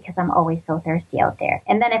box because I'm always so thirsty out there.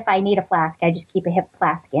 And then if I need a flask, I just keep a hip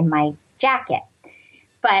flask in my jacket.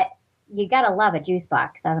 But you got to love a juice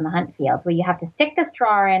box out in the hunt field where you have to stick the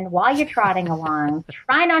straw in while you're trotting along.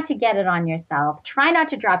 Try not to get it on yourself. Try not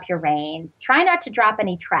to drop your reins. Try not to drop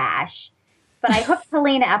any trash. But I hooked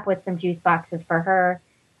Helena up with some juice boxes for her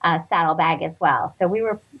saddlebag as well. So we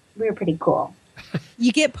were pretty cool.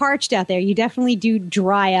 You get parched out there. You definitely do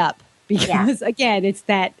dry up because again, it's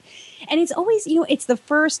that, and it's always, it's the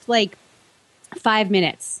first like 5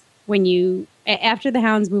 minutes when after the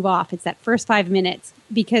hounds move off, it's that first 5 minutes,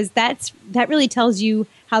 because that really tells you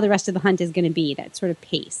how the rest of the hunt is going to be, that sort of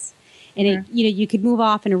pace. And you could move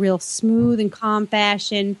off in a real smooth and calm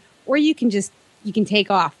fashion, or you can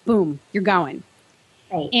take off, boom, you're going.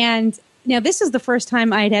 Right. And now this is the first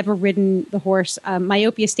time I'd ever ridden the horse.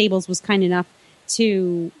 Myopia Stables was kind enough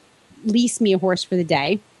to lease me a horse for the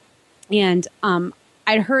day. And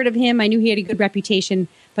I'd heard of him. I knew he had a good reputation,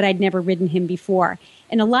 but I'd never ridden him before.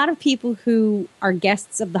 And a lot of people who are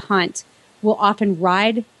guests of the hunt will often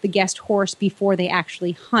ride the guest horse before they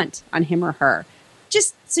actually hunt on him or her,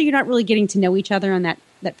 just so you're not really getting to know each other on that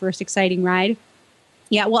first exciting ride.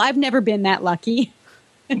 Yeah, well, I've never been that lucky.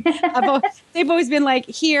 They've always been like,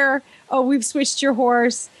 here, we've switched your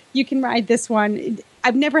horse. You can ride this one.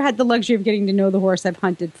 I've never had the luxury of getting to know the horse I've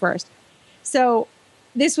hunted first. So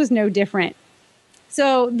this was no different.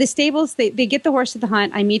 So the stables, they get the horse to the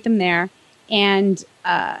hunt. I meet them there. And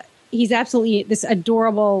he's absolutely this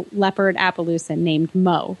adorable leopard Appaloosa named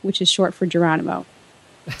Mo, which is short for Geronimo.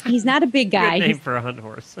 He's not a big guy. Good name for a hunt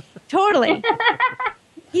horse. Totally.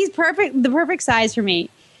 He's the perfect size for me.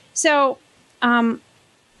 So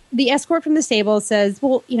the escort from the stable says,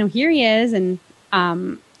 well, here he is. And,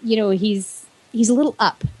 he's a little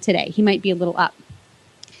up today. He might be a little up.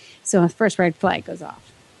 So the first red flag goes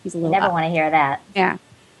off. He's a little Never up. want to hear that. Yeah.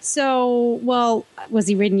 So, well, was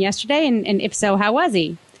he ridden yesterday? And if so, how was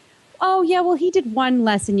he? Oh, yeah, well, he did one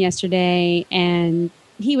lesson yesterday and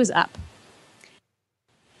he was up.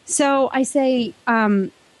 So I say, okay,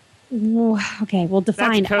 we'll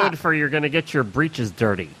define That's code up. for you're going to get your breeches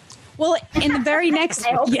dirty. Well, in the very next,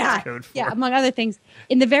 among other things,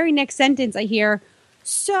 in the very next sentence, I hear,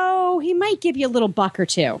 so he might give you a little buck or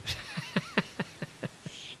two.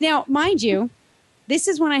 Now, mind you, this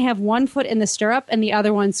is when I have one foot in the stirrup and the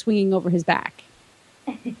other one swinging over his back.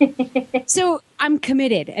 So I'm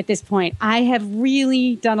committed at this point. I have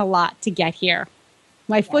really done a lot to get here.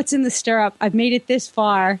 My foot's in the stirrup. I've made it this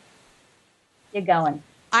far. You're going.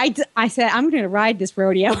 I said, I'm going to ride this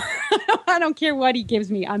rodeo. I don't care what he gives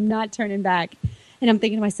me. I'm not turning back. And I'm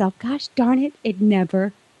thinking to myself, gosh darn it, it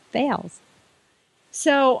never fails.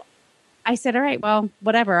 So I said, all right, well,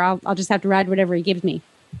 whatever. I'll just have to ride whatever he gives me.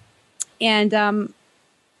 And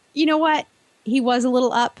you know what? He was a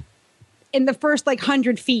little up in the first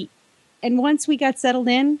 100 feet. And once we got settled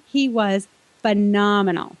in, he was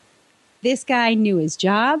phenomenal. This guy knew his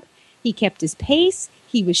job. He kept his pace.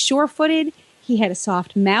 He was sure-footed. He had a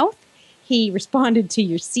soft mouth. He responded to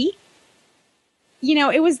your seat.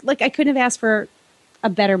 It was like I couldn't have asked for a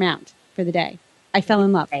better mount for the day. I fell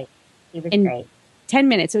in love. Great. He was in great. 10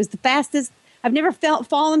 minutes. It was the fastest. I've never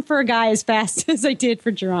fallen for a guy as fast as I did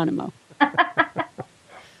for Geronimo.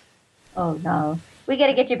 Oh, no. We got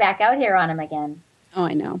to get you back out here on him again. Oh,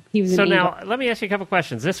 I know. He was so now, let me ask you a couple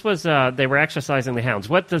questions. This was, they were exercising the hounds.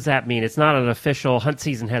 What does that mean? It's not an official hunt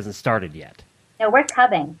season hasn't started yet. No, we're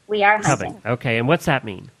cubbing. We are hunting. Cubbing. Okay, and what's that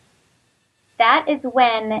mean? That is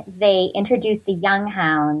when they introduce the young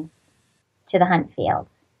hounds to the hunt field.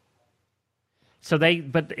 So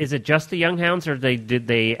but is it just the young hounds, or did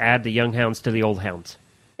they add the young hounds to the old hounds?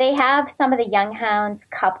 They have some of the young hounds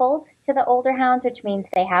coupled to the older hounds, which means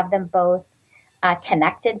they have them both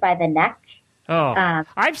connected by the neck. Oh,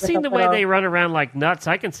 I've seen the way they run around like nuts.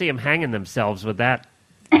 I can see them hanging themselves with that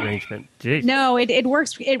arrangement. Jeez. No, it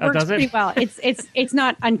works. It works pretty well. It's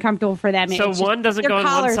not uncomfortable for them. So one doesn't go on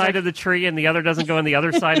one side of the tree, and the other doesn't go on the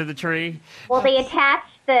other side of the tree. Well, they attach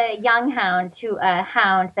the young hound to a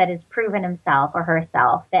hound that has proven himself or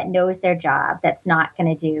herself, that knows their job, that's not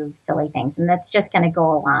going to do silly things, and that's just going to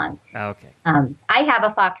go along. Okay. I have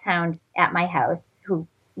a foxhound at my house who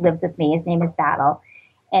lives with me. His name is Battle,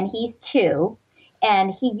 and he's 2,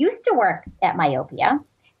 and he used to work at Myopia,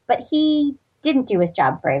 but he didn't do his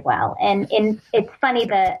job very well. And it's funny,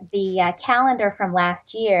 the calendar from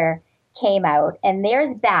last year came out, and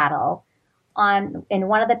there's Battle in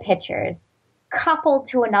one of the pictures, coupled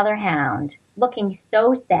to another hound, looking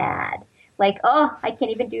so sad, like, oh, I can't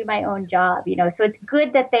even do my own job, So it's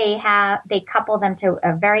good that they couple them to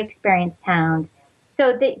a very experienced hound,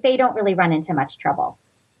 so they don't really run into much trouble.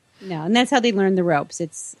 No, and that's how they learn the ropes.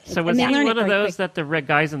 So was he one of those that the red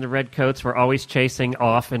guys in the red coats were always chasing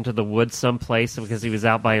off into the woods someplace because he was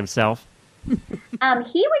out by himself? He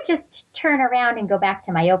would just turn around and go back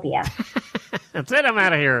to Myopia. That's it. I'm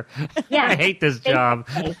out of here. Yeah, I hate this job.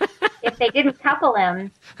 If they didn't couple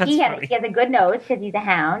him, he has a good nose because he's a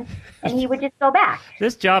hound, and he would just go back.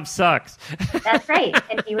 This job sucks. That's right,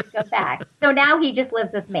 and he would go back. So now he just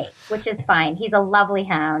lives with me, which is fine. He's a lovely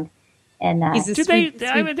hound, And do they?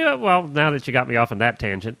 I would do it. Well, now that you got me off on that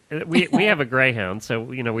tangent, we have a greyhound, so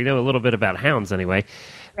we know a little bit about hounds anyway.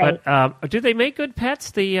 Right. But do they make good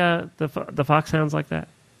pets? The foxhounds like that?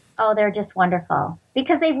 Oh, they're just wonderful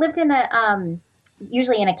because they've lived in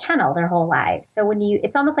usually in a kennel their whole lives. So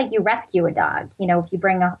it's almost like you rescue a dog. If you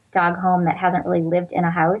bring a dog home that hasn't really lived in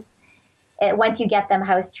a house, once you get them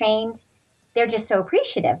house trained, they're just so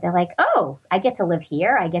appreciative. They're like, oh, I get to live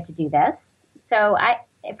here. I get to do this. So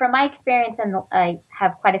from my experience, and I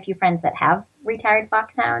have quite a few friends that have retired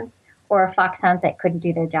foxhounds or foxhounds that couldn't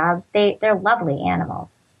do their jobs. They're lovely animals.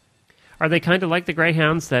 Are they kind of like the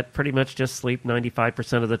greyhounds that pretty much just sleep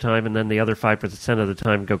 95% of the time and then the other 5% of the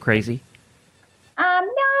time go crazy?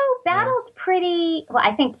 No, Battle's pretty. Well,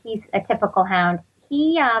 I think he's a typical hound.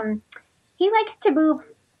 He likes to move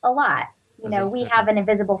a lot. We have an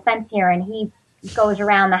invisible fence here, and he goes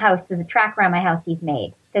around the house. There's a track around my house he's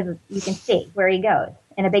made because you can see where he goes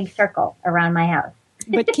in a big circle around my house.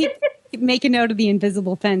 But make a note of the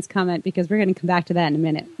invisible fence comment because we're going to come back to that in a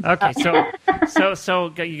minute. Okay,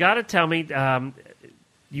 so you got to tell me,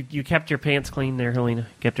 you kept your pants clean there, Helena?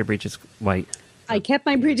 Kept your breeches white? I kept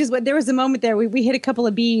my breeches, but there was a moment there we hit a couple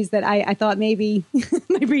of bees that I thought maybe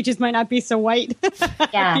my breeches might not be so white.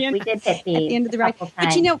 Yeah, we did hit bees at the end of the ride.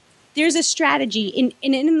 But there's a strategy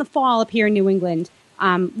in the fall up here in New England.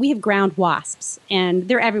 We have ground wasps, and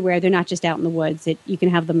they're everywhere. They're not just out in the woods. You can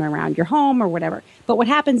have them around your home or whatever. But what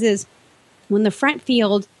happens is when the front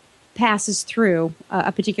field passes through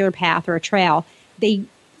a particular path or a trail, they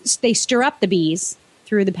stir up the bees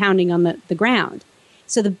through the pounding on the ground.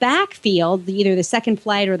 So the back field, either the second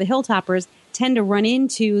flight or the hilltoppers, tend to run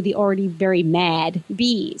into the already very mad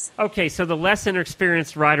bees. Okay, so the less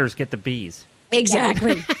inexperienced riders get the bees.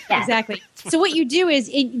 Exactly. Yeah. Exactly. So what you do is,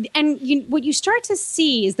 what you start to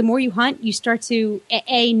see is the more you hunt, you start to,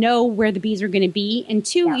 know where the bees are going to be, and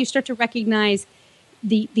two, you start to recognize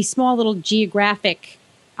the small little geographic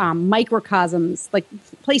microcosms, like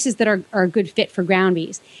places that are a good fit for ground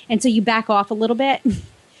bees. And so you back off a little bit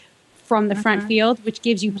from the front field, which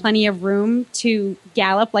gives you plenty of room to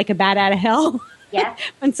gallop like a bat out of hell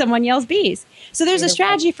when someone yells bees. So there's a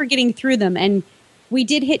strategy for getting through them. And we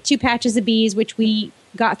did hit 2 patches of bees, which we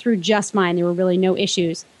got through just fine. There were really no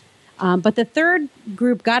issues. But the third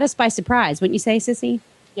group got us by surprise, wouldn't you say, Sissy?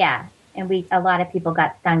 Yeah. And a lot of people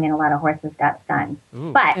got stung and a lot of horses got stung.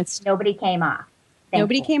 Ooh. But nobody came off.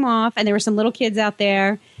 Nobody came off, and there were some little kids out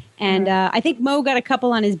there. And I think Mo got a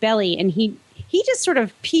couple on his belly, and he just sort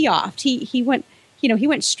of pee-offed. He went, he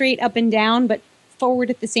went straight up and down, but forward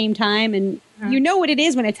at the same time. And you know what it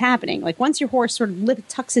is when it's happening. Like once your horse sort of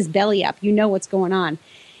tucks his belly up, you know what's going on.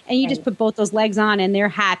 And you just put both those legs on, and they're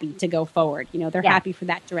happy to go forward. They're happy for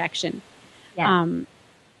that direction. Yeah.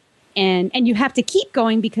 And you have to keep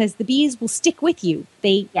going because the bees will stick with you.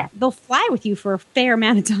 They'll fly with you for a fair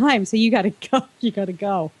amount of time. So you got to go. You got to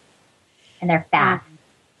go. And they're fast.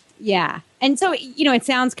 Yeah. And so, it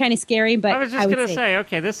sounds kind of scary, but I was just going to say,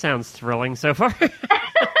 okay, this sounds thrilling so far.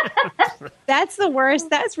 That's the worst.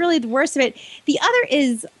 That's really the worst of it. The other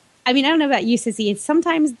is, I don't know about you, Sissy. It's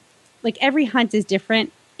sometimes, like, every hunt is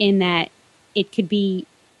different in that it could be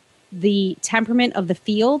the temperament of the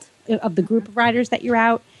field, of the group of riders that you're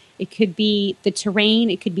out. It could be the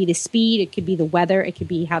terrain. It could be the speed. It could be the weather. It could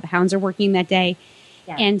be how the hounds are working that day.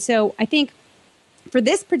 Yeah. And so I think for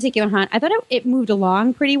this particular hunt, I thought it moved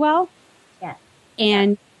along pretty well. Yeah.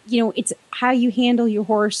 And, it's how you handle your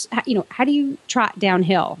horse. How do you trot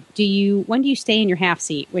downhill? When do you stay in your half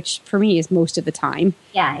seat, which for me is most of the time?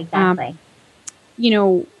 Yeah, exactly.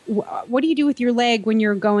 What do you do with your leg when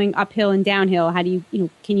you're going uphill and downhill? How do you,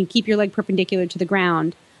 can you keep your leg perpendicular to the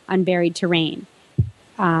ground on buried terrain?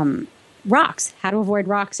 Rocks, how to avoid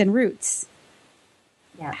rocks and roots.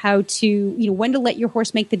 Yeah. How to, when to let your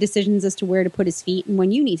horse make the decisions as to where to put his feet and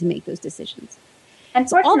when you need to make those decisions.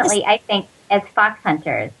 Unfortunately, I think as fox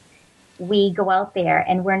hunters, we go out there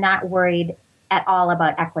and we're not worried at all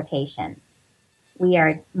about equitation. We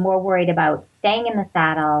are more worried about staying in the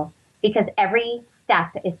saddle because every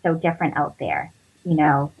step is so different out there.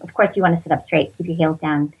 Of course, you want to sit up straight, keep your heels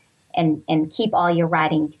down, and keep all your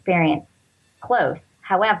riding experience close.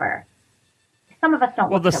 However, some of us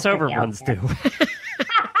don't. Well, the sober ones do.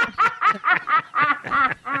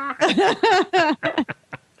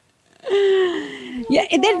 Yeah,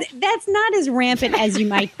 that's not as rampant as you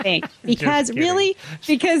might think. Because it's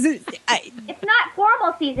not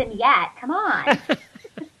formal season yet. Come on.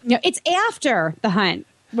 It's after the hunt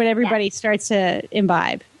when everybody starts to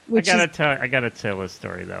imbibe. I gotta tell a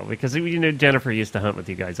story though, because Jennifer used to hunt with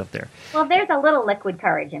you guys up there. Well, there's a little liquid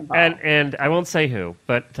courage involved, and I won't say who,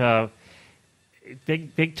 but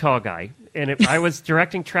big tall guy, and I was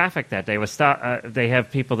directing traffic that day. They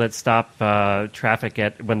have people that stop traffic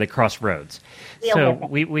when they cross roads. So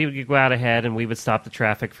we would go out ahead, and we would stop the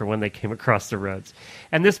traffic for when they came across the roads.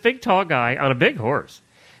 And this big tall guy on a big horse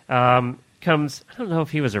comes. I don't know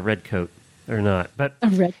if he was a red coat or not, but a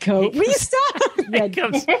red coat. Will you stop?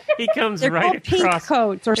 He comes They're right called across. Pink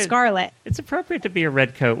coats or scarlet. It's appropriate to be a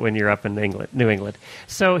red coat when you're up in New England.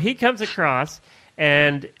 So he comes across,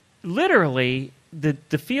 and literally the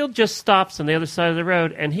field just stops on the other side of the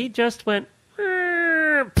road, and he just went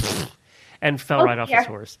and fell right off his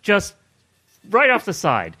horse, just right off the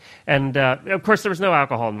side. And of course, there was no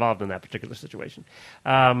alcohol involved in that particular situation.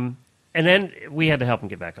 And then we had to help him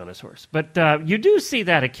get back on his horse. But you do see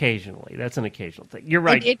that occasionally. That's an occasional thing. You're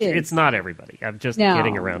right. It's not everybody. I'm just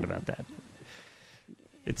kidding around about that.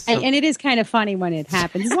 And it is kind of funny when it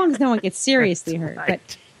happens, as long as no one gets seriously hurt. Right.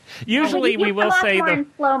 But Usually we will say in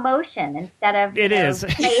slow motion instead of racing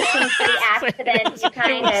for the accident. You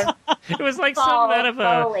kind of it was like fall something out of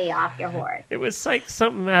slowly off your horse. It was like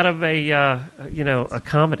something out of a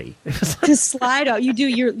comedy. It was like, to slide out,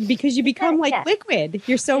 because you become like liquid.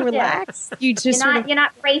 You're so relaxed. You just you're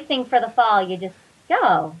not racing for the fall. You just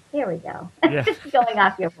go. Here we go. Just going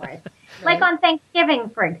off your horse. Like on Thanksgiving,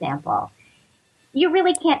 for example, you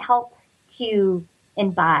really can't help to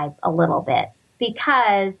imbibe a little bit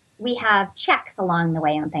because we have checks along the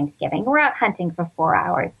way on Thanksgiving. We're out hunting for 4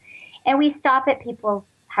 hours, and we stop at people's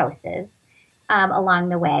houses along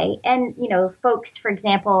the way. And, folks, for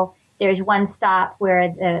example, there's one stop where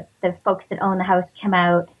the folks that own the house come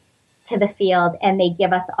out to the field, and they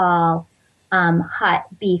give us all hot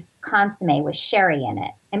beef consomme with sherry in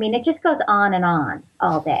it. I mean, it just goes on and on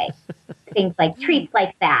all day. Things like treats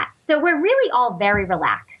like that. So we're really all very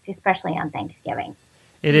relaxed, especially on Thanksgiving.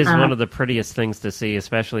 It is one of the prettiest things to see,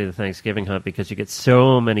 especially the Thanksgiving hunt, because you get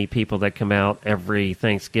so many people that come out every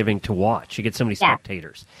Thanksgiving to watch. You get so many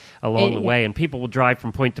spectators along the way, and people will drive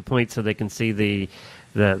from point to point so they can see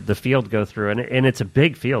the field go through, and it's a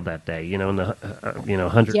big field that day. In the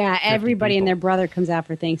hundreds. Yeah, everybody and their brother comes out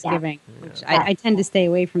for Thanksgiving. Yeah. Which I tend to stay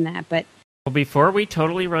away from that, but. Well, before we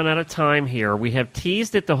totally run out of time here, we have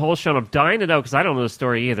teased it the whole show, and I'm dying to know because I don't know the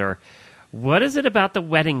story either. What is it about the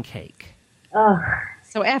wedding cake? Oh.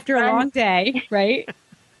 So after a long day, right?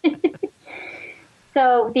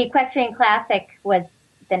 So the Equestrian Classic was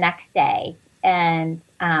the next day, and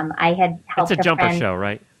I had helped It's a jumper friend. show,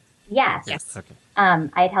 right? Yes. Okay. I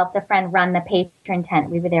had helped a friend run the patron tent.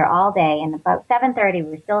 We were there all day, and about 7:30, we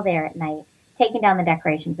were still there at night, taking down the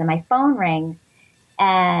decorations, and my phone rings,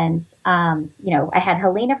 and, I had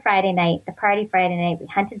Helena Friday night, the party Friday night, we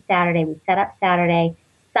hunted Saturday, we set up Saturday,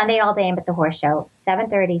 Sunday all day at the horse show,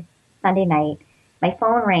 7:30 Sunday night. My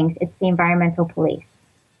phone rings. It's the environmental police.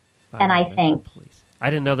 And I think... Police.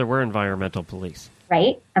 I didn't know there were environmental police.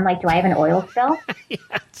 Right? I'm like, do I have an oil spill? Yeah,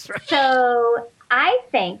 that's right. So I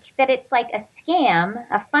think that it's like a scam,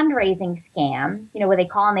 a fundraising scam, where they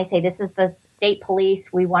call and they say, this is the state police.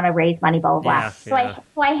 We want to raise money, blah, blah, blah. Yeah,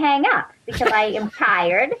 So I hang up because I am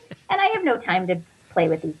tired and I have no time to play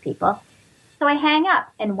with these people. So I hang up,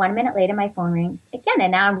 and 1 minute later, my phone rings again.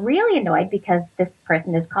 And now I'm really annoyed because this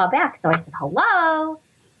person has called back. So I said, hello?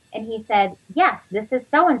 And he said, yes, this is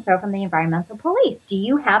so-and-so from the environmental police. Do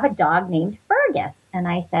you have a dog named Fergus? And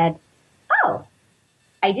I said, oh,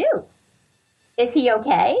 I do. Is he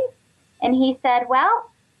okay? And he said,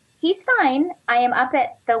 well, he's fine. I am up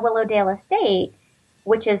at the Willowdale Estate,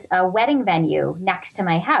 which is a wedding venue next to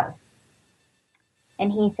my house.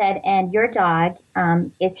 And he said, and your dog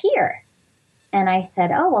is here. And I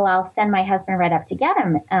said, oh, well, I'll send my husband right up to get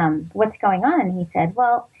him. What's going on? And he said,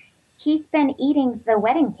 well, he's been eating the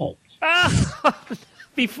wedding cake.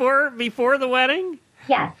 Before the wedding?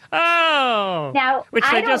 Yes. Oh. Now, which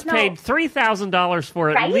they just paid $3,000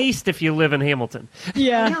 for at least if you live in Hamilton.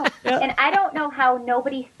 Yeah. And I don't know how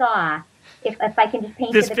nobody saw, if I can just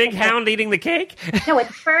paint this the big picture. hound eating the cake? No,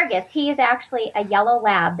 it's Fergus. He is actually a yellow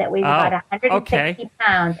lab that weighs about 160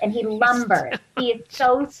 pounds, and he lumbers. He is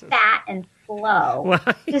so fat and slow.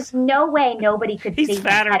 Well, There's no way nobody could see him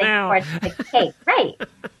fatter heading now. towards the cake. Right.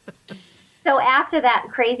 So after that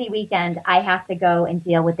crazy weekend, I have to go and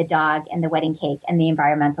deal with the dog and the wedding cake and the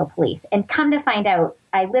environmental police. And come to find out,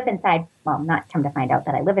 I live inside, well, not come to find out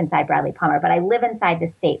that I live inside Bradley Palmer, but I live inside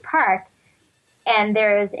the state park. And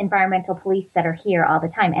there's environmental police that are here all the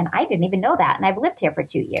time. And I didn't even know that. And I've lived here for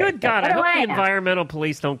 2 years. Good God, I hope the know? environmental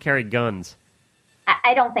police don't carry guns.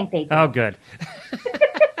 I don't think they do. Oh, good.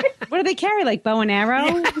 What do they carry, like bow and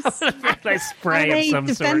arrows? They spray How do of some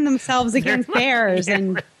they sort. defend themselves against bears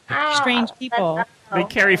and strange people? They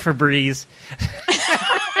carry Febreze.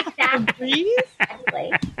 Exactly.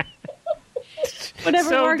 Whatever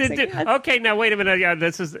So works. I guess. okay, now wait a minute. Yeah,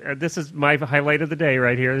 this is my highlight of the day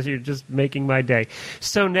right here. You're just making my day.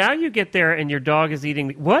 So now you get there and your dog is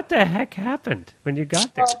eating. What the heck happened when you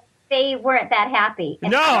got there? Well, they weren't that happy.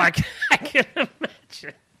 And No, I can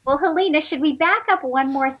imagine. Well, Helena, should we back up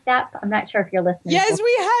one more step? I'm not sure if you're listening. Yes,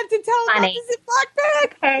 we have to tell about Funny. the Ziploc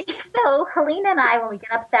bag. Okay, so Helena and I, when we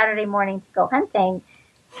get up Saturday morning to go hunting,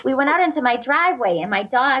 we went out into my driveway, and my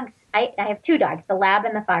dogs, I have two dogs, the lab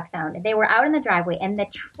and the foxhound, and they were out in the driveway, and the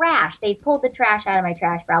trash, they pulled the trash out of my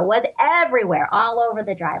trash barrel, was everywhere, all over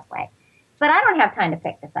the driveway. But I don't have time to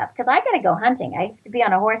pick this up, because I got to go hunting. I used to be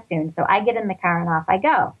on a horse soon, so I get in the car and off I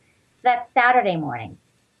go. So that's Saturday morning.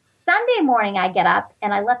 Sunday morning, I get up,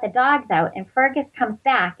 and I let the dogs out, and Fergus comes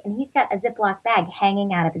back, and he's got a Ziploc bag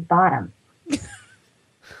hanging out of his bottom.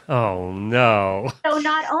 Oh, no. So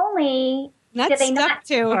not only Not did they stuck not...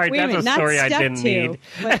 to. All right, Wait a that's a minute, story not I stuck didn't to. need.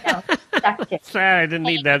 No, stuck to. Sorry, I didn't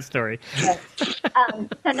need that story.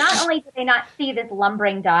 So not only did they not see this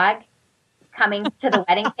lumbering dog coming to the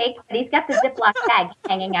wedding cake, but he's got the Ziploc bag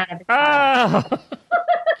hanging out of his bottom. Oh.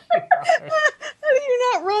 How do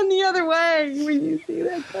you not run the other way when you see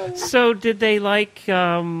that coming? So did they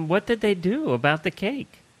what did they do about the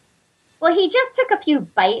cake? Well, he just took a few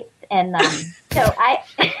bites, and so I...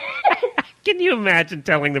 Can you imagine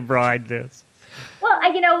telling the bride this? Well,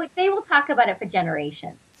 they will talk about it for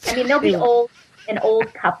generations. I mean, they'll be an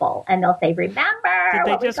old couple, and they'll say, "Remember, Did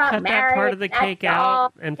they when we just got cut married, that part of the that's cake all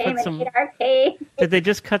out and came put some? ate our cake." Did they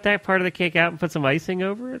just cut that part of the cake out and put some icing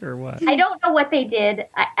over it, or what? I don't know what they did.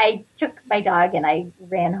 I took my dog and I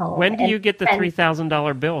ran home. When do And you get the friends-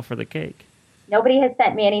 $3,000 bill for the cake? Nobody has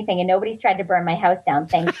sent me anything, and nobody's tried to burn my house down,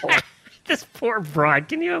 thankfully. This poor bride.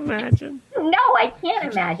 Can you imagine? No, I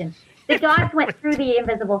can't imagine. The dogs went through the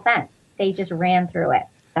invisible fence. They just ran through it.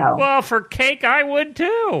 So Well, for cake, I would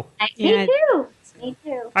too. Yeah. Me too. Me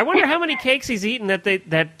too. I wonder how many cakes he's eaten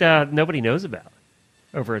that nobody knows about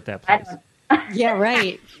over at that I place. don't. Yeah,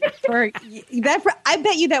 right. I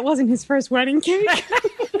bet you that wasn't his first wedding cake.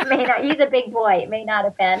 It may not. He's a big boy. It may not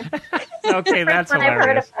have been. Okay, that's What I've heard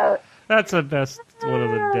hilarious. about. That's the best one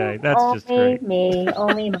of the day. That's only just great. me,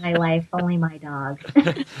 only my life, only my dog.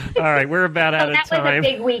 All right, we're about out So of that was a time.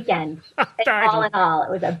 big weekend. All in all,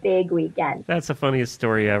 it was a big weekend. That's the funniest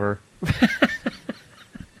story ever.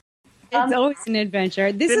 It's always an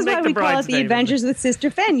adventure. This Didn't is make why the we call it bride's the day, Adventures with Sister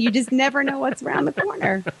Fen. You just never know what's around the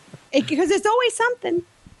corner. Because there's always something.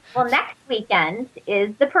 Well, next weekend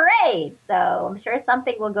is the parade, so I'm sure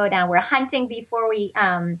something will go down. We're hunting before we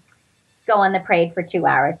go on the parade for 2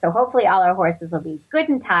 hours, so hopefully all our horses will be good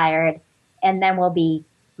and tired, and then we'll be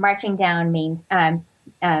marching down Main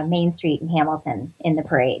Street in Hamilton in the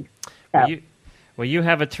parade. So. Well, you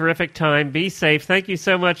have a terrific time. Be safe. Thank you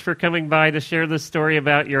so much for coming by to share this story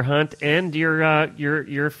about your hunt and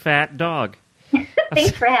your fat dog.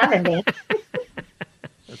 Thanks for having me.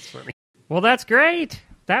 That's funny. Well, that's great.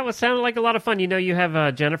 That sounded like a lot of fun. You know, you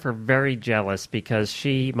have Jennifer very jealous because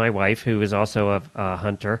my wife, who is also a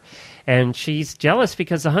hunter, and she's jealous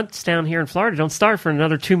because the hunts down here in Florida don't start for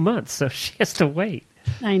another 2 months, so she has to wait.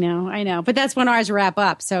 I know. But that's when ours wrap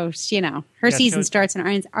up. So, her season starts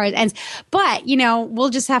and ours ends. But, we'll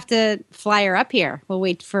just have to fly her up here. We'll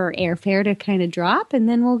wait for airfare to kind of drop, and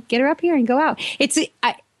then we'll get her up here and go out.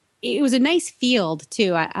 It was a nice field,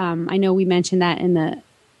 too. I know we mentioned that in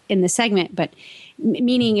the segment, but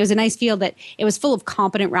meaning it was a nice field that it was full of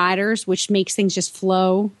competent riders, which makes things just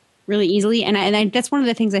flow really easily. And that's one of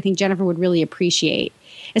the things I think Jennifer would really appreciate,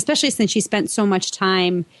 especially since she spent so much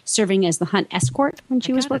time serving as the hunt escort when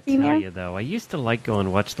she was working there. I you though, I used to like going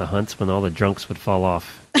and watch the hunts when all the drunks would fall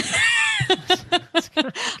off.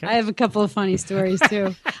 I have a couple of funny stories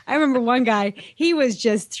too. I remember one guy, he was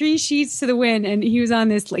just 3 sheets to the wind, and he was on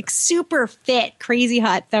this like super fit, crazy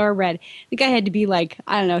hot thoroughbred. The guy had to be like,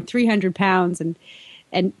 300 pounds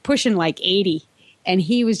and pushing like 80. And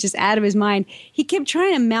he was just out of his mind. He kept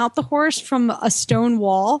trying to mount the horse from a stone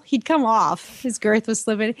wall. He'd come off. His girth was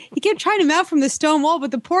slipping. He kept trying to mount from the stone wall,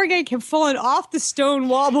 but the poor guy kept falling off the stone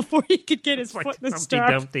wall before he could get his foot in the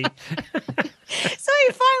stirrup. Dumpty. So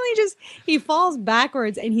he finally he falls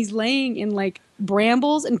backwards, and he's laying in like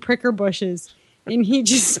brambles and pricker bushes. And he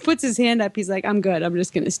just puts his hand up. He's like, I'm good. I'm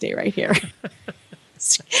just going to stay right here.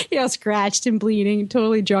 Scratched and bleeding,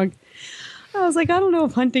 totally drunk. I was like, I don't know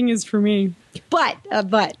if hunting is for me. But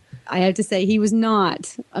I have to say, he was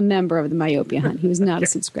not a member of the Myopia Hunt. He was not a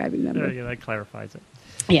subscribing member. Yeah, that clarifies it.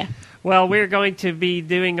 Yeah. Well, we're going to be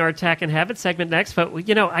doing our Tack and Habit segment next, but,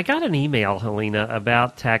 I got an email, Helena,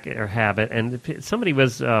 about Tack or Habit, and somebody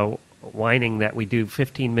was whining that we do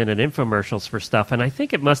 15-minute infomercials for stuff, and I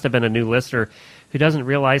think it must have been a new listener who doesn't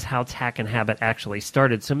realize how Tack and Habit actually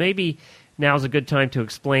started. So maybe now's a good time to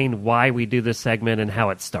explain why we do this segment and how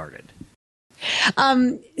it started.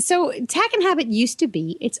 So Tack and Habit used to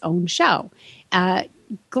be its own show.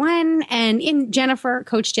 Glenn and Jennifer,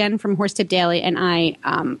 Coach Jen from Horse Tip Daily, and I,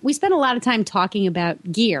 we spent a lot of time talking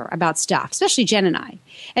about gear, about stuff, especially Jen and I.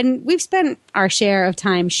 And we've spent our share of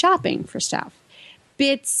time shopping for stuff,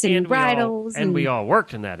 bits and bridles. And we all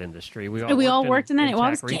worked in that industry. We all worked in that. Well, I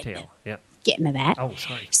was retail. Yeah. Getting to that. Oh,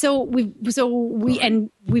 sorry.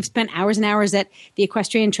 We've spent hours and hours at the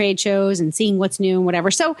equestrian trade shows and seeing what's new and whatever.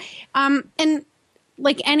 So, and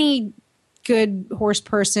like any good horse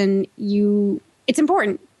person, it's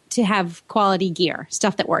important to have quality gear,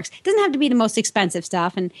 stuff that works. It doesn't have to be the most expensive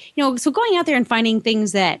stuff. And, so going out there and finding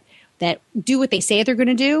things that do what they say they're going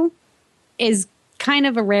to do is kind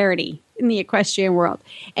of a rarity in the equestrian world.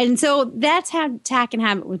 And so that's how Tack and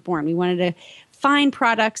Habit was born. We wanted to find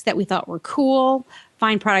products that we thought were cool,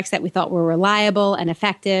 find products that we thought were reliable and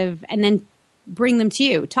effective, and then bring them to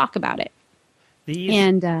you, talk about it.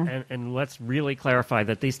 And let's really clarify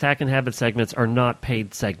that these Tack and Habit segments are not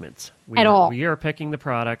paid segments. At all. We are picking the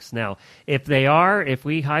products. Now, if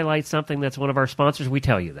we highlight something that's one of our sponsors, we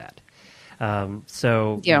tell you that.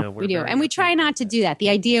 We do. And we try not to do that. The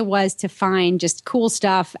idea was to find just cool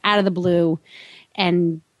stuff out of the blue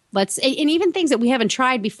and even things that we haven't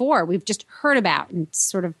tried before, we've just heard about and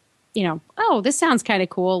sort of, this sounds kind of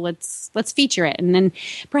cool. Let's feature it. And then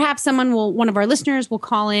perhaps one of our listeners will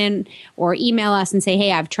call in or email us and say,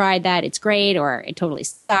 hey, I've tried that. It's great. Or it totally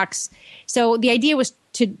sucks. So the idea was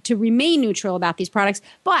to remain neutral about these products.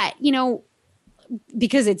 But,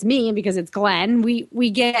 because it's me and because it's Glenn, we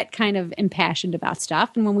get kind of impassioned about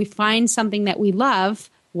stuff. And when we find something that we love,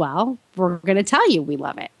 well, we're going to tell you we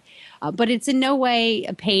love it. But it's in no way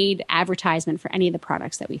a paid advertisement for any of the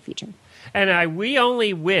products that we feature. And we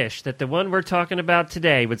only wish that the one we're talking about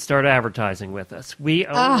today would start advertising with us. We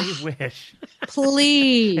only wish.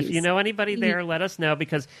 Please. If you know anybody there, let us know,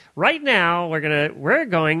 because right now we're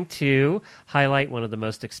going to highlight one of the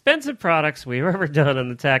most expensive products we've ever done on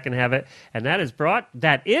the Tack and Habit, and that is brought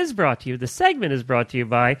to you. The segment is brought to you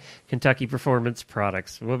by Kentucky Performance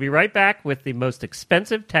Products. We'll be right back with the most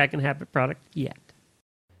expensive Tack and Habit product yet.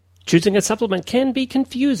 Choosing a supplement can be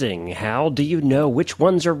confusing. How do you know which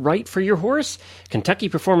ones are right for your horse? Kentucky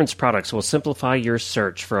Performance Products will simplify your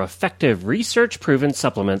search for effective, research-proven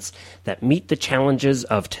supplements that meet the challenges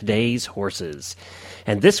of today's horses.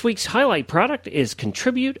 And this week's highlight product is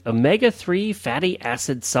Contribute Omega-3 Fatty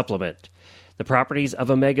Acid Supplement. The properties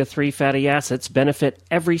of omega-3 fatty acids benefit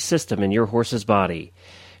every system in your horse's body.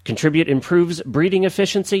 Contribute improves breeding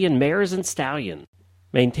efficiency in mares and stallions,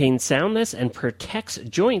 maintains soundness and protects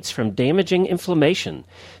joints from damaging inflammation,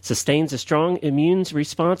 sustains a strong immune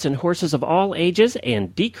response in horses of all ages,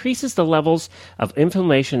 and decreases the levels of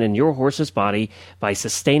inflammation in your horse's body by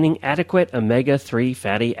sustaining adequate omega-3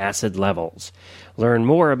 fatty acid levels. Learn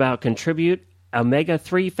more about Contribute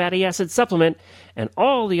Omega-3 Fatty Acid Supplement and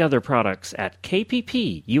all the other products at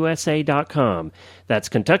kppusa.com. That's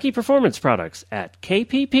Kentucky Performance Products at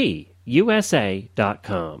kppusa.com.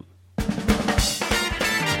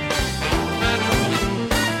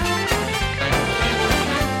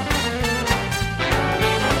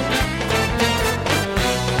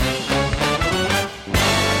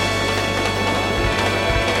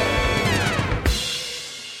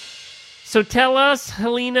 So tell us,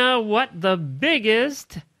 Helena, what the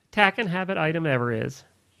biggest Tack and Habit item ever is.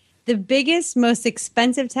 The biggest, most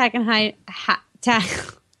expensive Tack and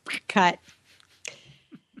cut.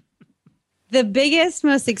 The biggest,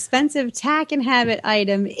 most expensive Tack and Habit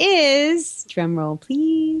item is, drum roll,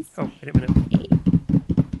 please. Oh, wait a minute.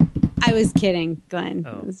 I was kidding, Glenn.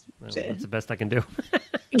 Oh, that's the best I can do.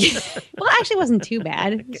 Well, actually, it wasn't too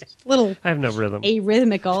bad. Okay. It's a little. I have no rhythm.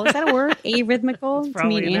 Arrhythmical. Is that a word? Arrhythmical.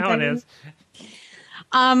 Probably now it is.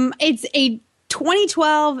 It's a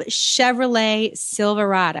 2012 Chevrolet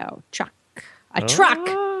Silverado truck. A truck.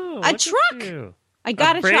 I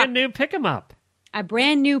got a truck. Brand new pick 'em up. A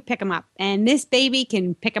brand new pick 'em up, and this baby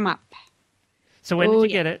can pick 'em up. So when did you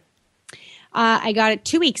get it? I got it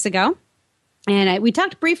 2 weeks ago. And we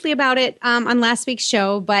talked briefly about it on last week's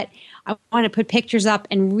show, but I want to put pictures up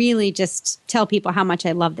and really just tell people how much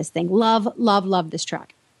I love this thing. Love, love, love this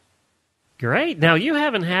truck. Great. Now, you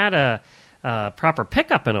haven't had a proper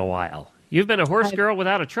pickup in a while. You've been a horse girl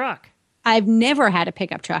without a truck. I've never had a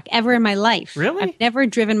pickup truck ever in my life. Really? I've never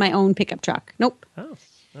driven my own pickup truck. Nope. Oh,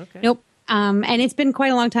 okay. Nope. And it's been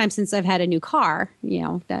quite a long time since I've had a new car,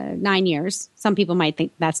 9 years. Some people might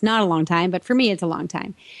think that's not a long time, but for me, it's a long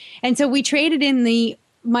time. And so we traded in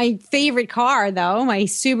my favorite car, though, my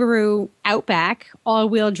Subaru Outback,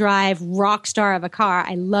 all-wheel drive rock star of a car.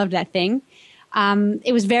 I loved that thing.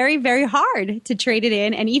 it was very, very hard to trade it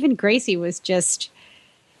in. And even Gracie was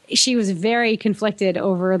she was very conflicted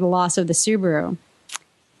over the loss of the Subaru.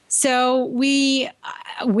 So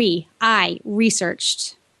I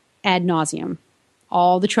researched ad nauseum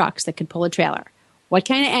all the trucks that could pull a trailer. What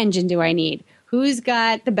kind of engine do I need? Who's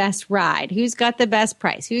got the best ride? Who's got the best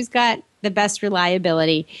price? Who's got the best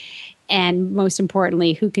reliability? And most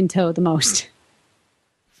importantly, who can tow the most?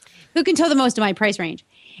 Who can tow the most in my price range?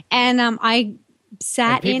 And I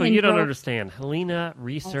sat in and you don't understand. Helena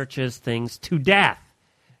researches things to death.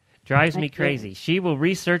 Drives me crazy. She will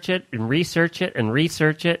research it and research it and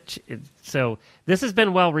research it. So this has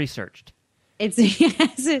been well researched. If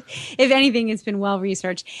anything, it's been well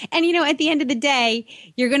researched. And at the end of the day,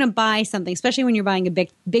 you're going to buy something, especially when you're buying a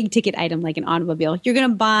big ticket item like an automobile. You're going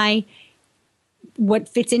to buy what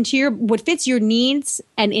fits your needs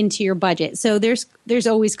and into your budget. So there's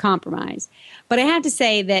always compromise. But I have to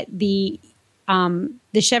say that the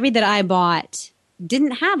Chevy that I bought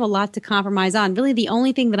didn't have a lot to compromise on. Really, the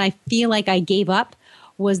only thing that I feel like I gave up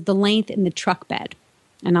was the length in the truck bed,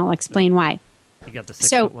 and I'll explain why. You got the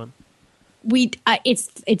 6-foot one. It's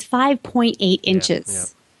 5.8 inches.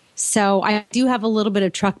 Yeah. So I do have a little bit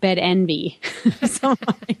of truck bed envy. Some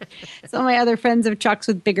of my other friends have trucks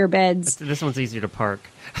with bigger beds. This one's easier to park.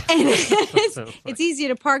 And it's easier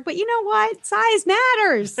to park, but you know what? Size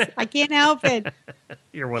matters. I can't help it.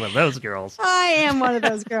 You're one of those girls. I am one of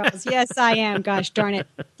those girls. Yes, I am. Gosh darn it.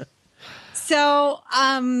 So,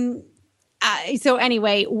 so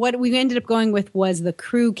anyway, what we ended up going with was the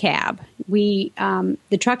crew cab. The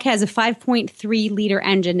truck has a 5.3 liter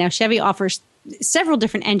engine. Now Chevy offers several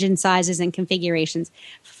different engine sizes and configurations,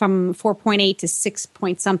 from 4.8 to 6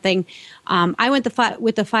 point something. I went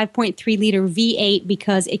with the 5.3 liter V8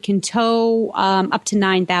 because it can tow up to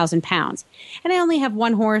 9,000 pounds. And I only have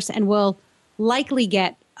one horse and will likely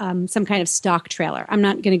get some kind of stock trailer. I'm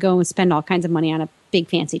not going to go and spend all kinds of money on a big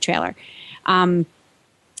fancy trailer. And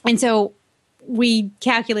so we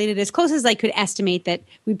calculated as close as I could estimate that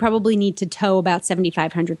we probably need to tow about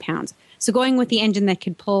 7,500 pounds. So going with the engine that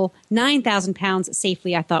could pull 9,000 pounds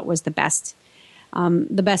safely, I thought was the best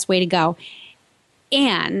way to go.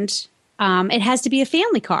 And it has to be a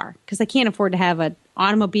family car because I can't afford to have an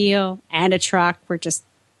automobile and a truck.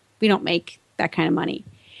 We don't make that kind of money.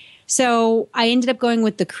 So I ended up going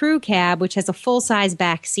with the crew cab, which has a full-size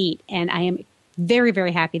back seat, and I am very,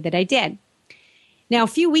 very happy that I did. Now, a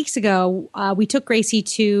few weeks ago, we took Gracie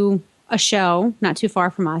to a show not too far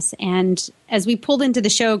from us, and as we pulled into the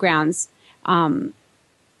showgrounds, I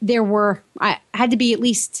had to be at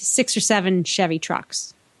least 6 or 7 Chevy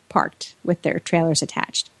trucks parked with their trailers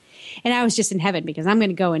attached. And I was just in heaven because I'm going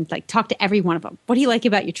to go and talk to every one of them. What do you like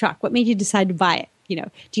about your truck? What made you decide to buy it?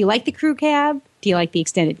 Do you like the crew cab? Do you like the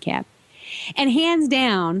extended cab? And hands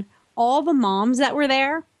down, all the moms that were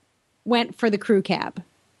there went for the crew cab.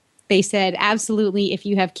 They said, absolutely, if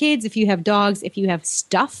you have kids, if you have dogs, if you have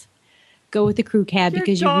stuff, go with the crew cab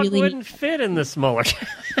because you really wouldn't fit in the smaller.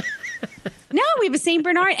 No, we have a St.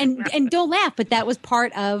 Bernard, and don't laugh, but that was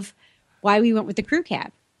part of why we went with the crew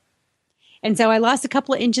cab. And so I lost a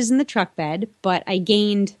couple of inches in the truck bed, but I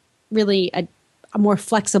gained really a more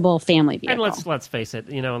flexible family vehicle. And let's face it,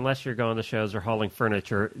 unless you're going to shows or hauling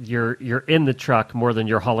furniture, you're in the truck more than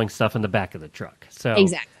you're hauling stuff in the back of the truck. So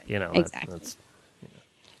exactly, exactly.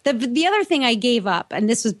 The other thing I gave up,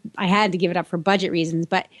 and I had to give it up for budget reasons,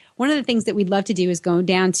 but one of the things that we'd love to do is go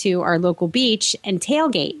down to our local beach and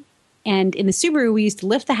tailgate. And in the Subaru, we used to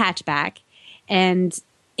lift the hatchback, and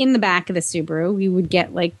in the back of the Subaru, we would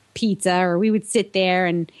get pizza, or we would sit there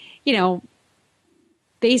and,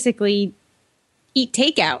 basically eat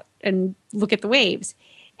takeout and look at the waves.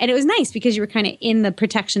 And it was nice because you were kind of in the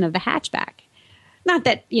protection of the hatchback. Not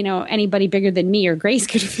that, anybody bigger than me or Grace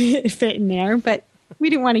could fit in there, but we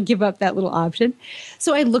didn't want to give up that little option.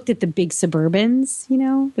 So I looked at the big Suburbans,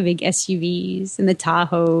 the big SUVs and the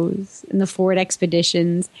Tahoes and the Ford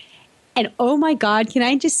Expeditions. And oh my God, can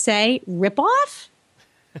I just say, rip-off?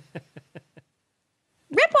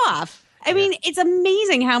 Rip-off. I mean, it's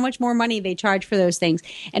amazing how much more money they charge for those things.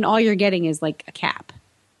 And all you're getting is a cap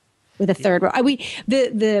with a third row.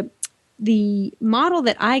 The model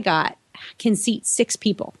that I got can seat 6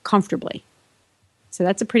 people comfortably. So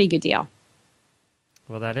that's a pretty good deal.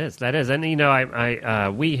 Well, that is. And,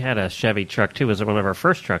 we had a Chevy truck, too. It was one of our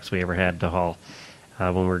first trucks we ever had to haul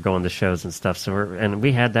when we were going to shows and stuff. And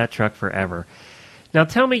we had that truck forever. Now,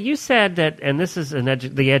 tell me, you said that, and this is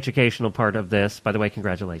the educational part of this. By the way,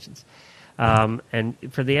 congratulations. And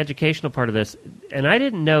for the educational part of this, and I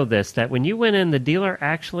didn't know this, that when you went in, the dealer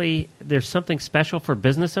actually, there's something special for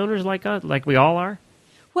business owners like us, like we all are?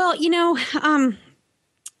 Well,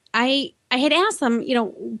 I had asked them,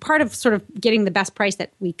 part of sort of getting the best price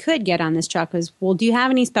that we could get on this truck was, well, do you have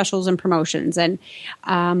any specials and promotions? And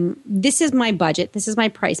this is my budget. This is my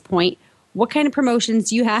price point. What kind of promotions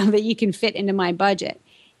do you have that you can fit into my budget?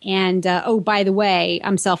 And, by the way,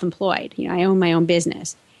 I'm self-employed. I own my own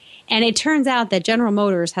business. And it turns out that General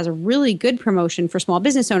Motors has a really good promotion for small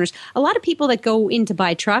business owners. A lot of people that go in to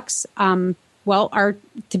buy trucks, are,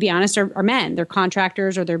 to be honest, are men. They're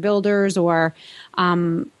contractors or they're builders or,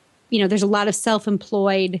 there's a lot of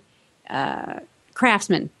self-employed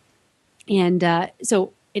craftsmen. And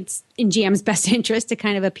so it's in GM's best interest to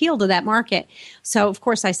kind of appeal to that market. So, of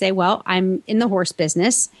course, I say, well, I'm in the horse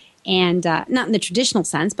business and not in the traditional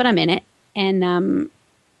sense, but I'm in it. And,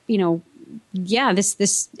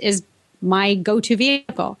 this is my go-to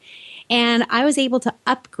vehicle. And I was able to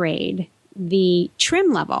upgrade the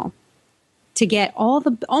trim level to get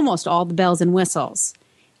almost all the bells and whistles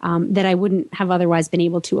that I wouldn't have otherwise been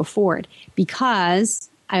able to afford because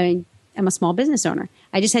I am a small business owner.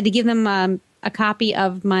 I just had to give them a copy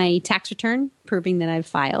of my tax return proving that I've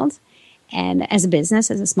filed and as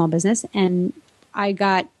a small business, and I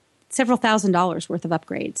got several $1,000s worth of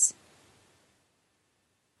upgrades.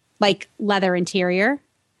 Like leather interior,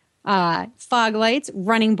 fog lights,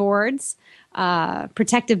 running boards,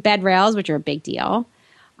 protective bed rails, which are a big deal,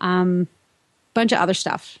 bunch of other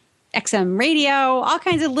stuff, XM radio, all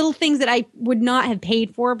kinds of little things that I would not have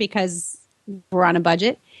paid for because we're on a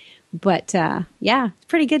budget. But it's a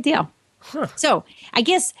pretty good deal. Huh. So I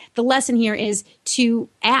guess the lesson here is to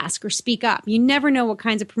ask or speak up. You never know what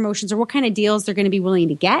kinds of promotions or what kind of deals they're going to be willing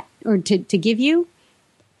to get or to give you.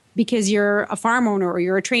 Because you're a farm owner or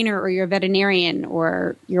you're a trainer or you're a veterinarian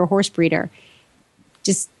or you're a horse breeder.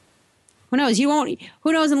 Just, who knows? Who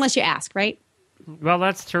knows unless you ask, right? Well,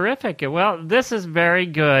 that's terrific. Well, this is very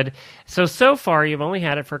good. So far, you've only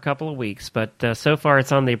had it for a couple of weeks, but so far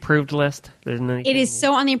it's on the approved list. It is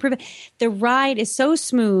so on the approved. The ride is so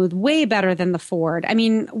smooth, way better than the Ford. I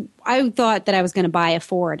mean, I thought that I was going to buy a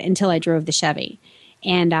Ford until I drove the Chevy.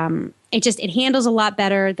 And it handles a lot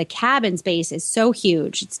better. The cabin space is so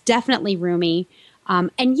huge. It's definitely roomy.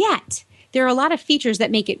 And yet, there are a lot of features that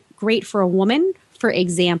make it great for a woman. For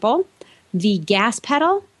example, the gas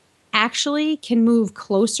pedal actually can move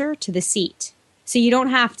closer to the seat. So you don't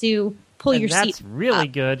have to pull your seat That's really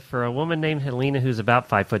up. good for a woman named Helena who's about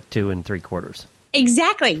 5'2"3/4.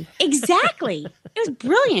 Exactly. It was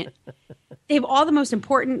brilliant. They have all the most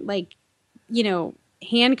important,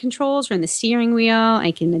 hand controls from the steering wheel.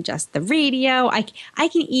 I can adjust the radio. I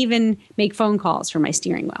can even make phone calls from my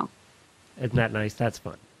steering wheel. Isn't that nice? That's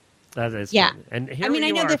fun. That is fun. And here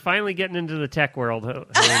you are finally getting into the tech world,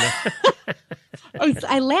 Helena.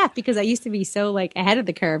 I laugh because I used to be so ahead of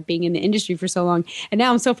the curve being in the industry for so long. And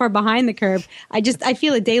now I'm so far behind the curve. I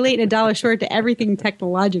feel a day late and a dollar short to everything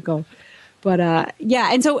technological. But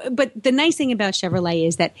but the nice thing about Chevrolet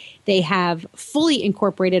is that they have fully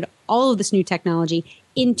incorporated all of this new technology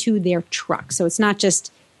into their trucks. So it's not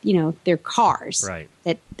just, their cars. Right.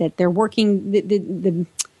 That they're working,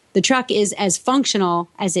 the truck is as functional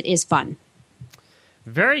as it is fun.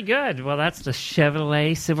 Very good. Well, that's the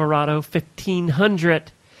Chevrolet Silverado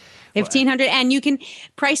 1500. 1500. And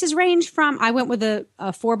prices range from, I went with a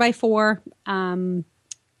 4x4,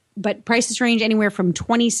 but prices range anywhere from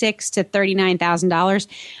 $26,000 to $39,000.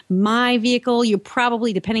 My vehicle, you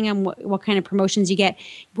probably, depending on what kind of promotions you get,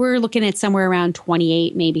 we're looking at somewhere around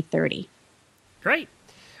 28, maybe 30. Great.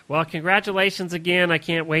 Well, congratulations again. I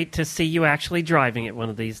can't wait to see you actually driving it one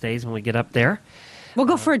of these days when we get up there. We'll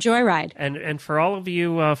go for a joyride. And for all of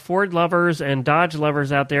you Ford lovers and Dodge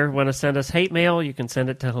lovers out there who want to send us hate mail, you can send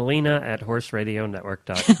it to Helena at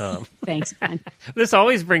horseradionetwork.com. Thanks, man. This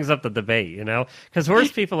always brings up the debate, because horse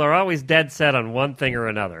people are always dead set on one thing or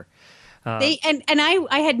another. I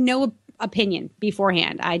had no opinion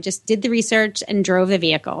beforehand. I just did the research and drove the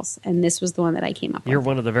vehicles, and this was the one that I came up with. You're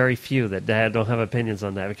one of the very few that don't have opinions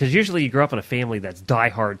on that, because usually you grow up in a family that's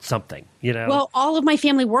diehard something, Well, all of my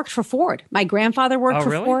family worked for Ford. My grandfather worked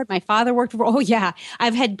for really? Ford. My father worked for. Oh yeah,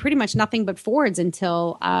 I've had pretty much nothing but Fords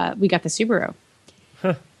until we got the Subaru.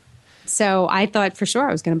 Huh. So I thought for sure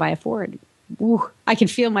I was going to buy a Ford. Ooh, I can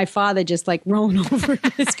feel my father just rolling over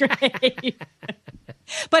in his grave.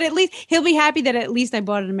 But at least he'll be happy that at least I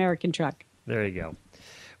bought an American truck. There you go.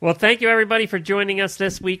 Well, thank you, everybody, for joining us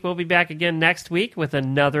this week. We'll be back again next week with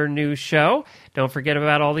another new show. Don't forget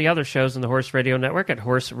about all the other shows on the Horse Radio Network at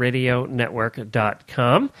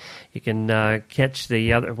horseradionetwork.com. You can catch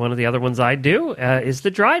one of the other ones I do is the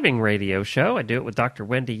driving radio show. I do it with Dr.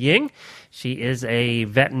 Wendy Ying. She is a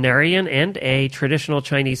veterinarian and a traditional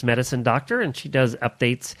Chinese medicine doctor, and she does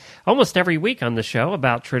updates almost every week on the show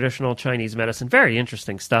about traditional Chinese medicine. Very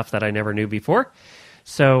interesting stuff that I never knew before.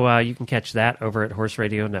 So you can catch that over at Horse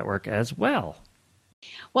Radio Network as well.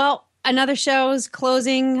 Well, another show's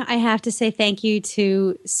closing. I have to say thank you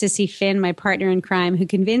to Sissy Finn, my partner in crime, who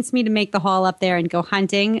convinced me to make the haul up there and go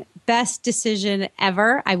hunting. Best decision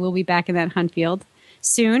ever. I will be back in that hunt field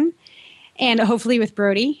soon, and hopefully with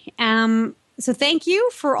Brody. So thank you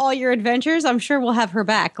for all your adventures. I'm sure we'll have her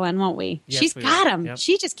back, Glenn, won't we? Yes, She's got them. Yep.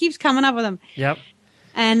 She just keeps coming up with them. Yep.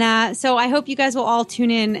 And so I hope you guys will all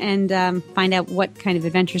tune in and find out what kind of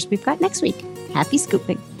adventures we've got next week. Happy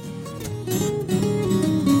scooping.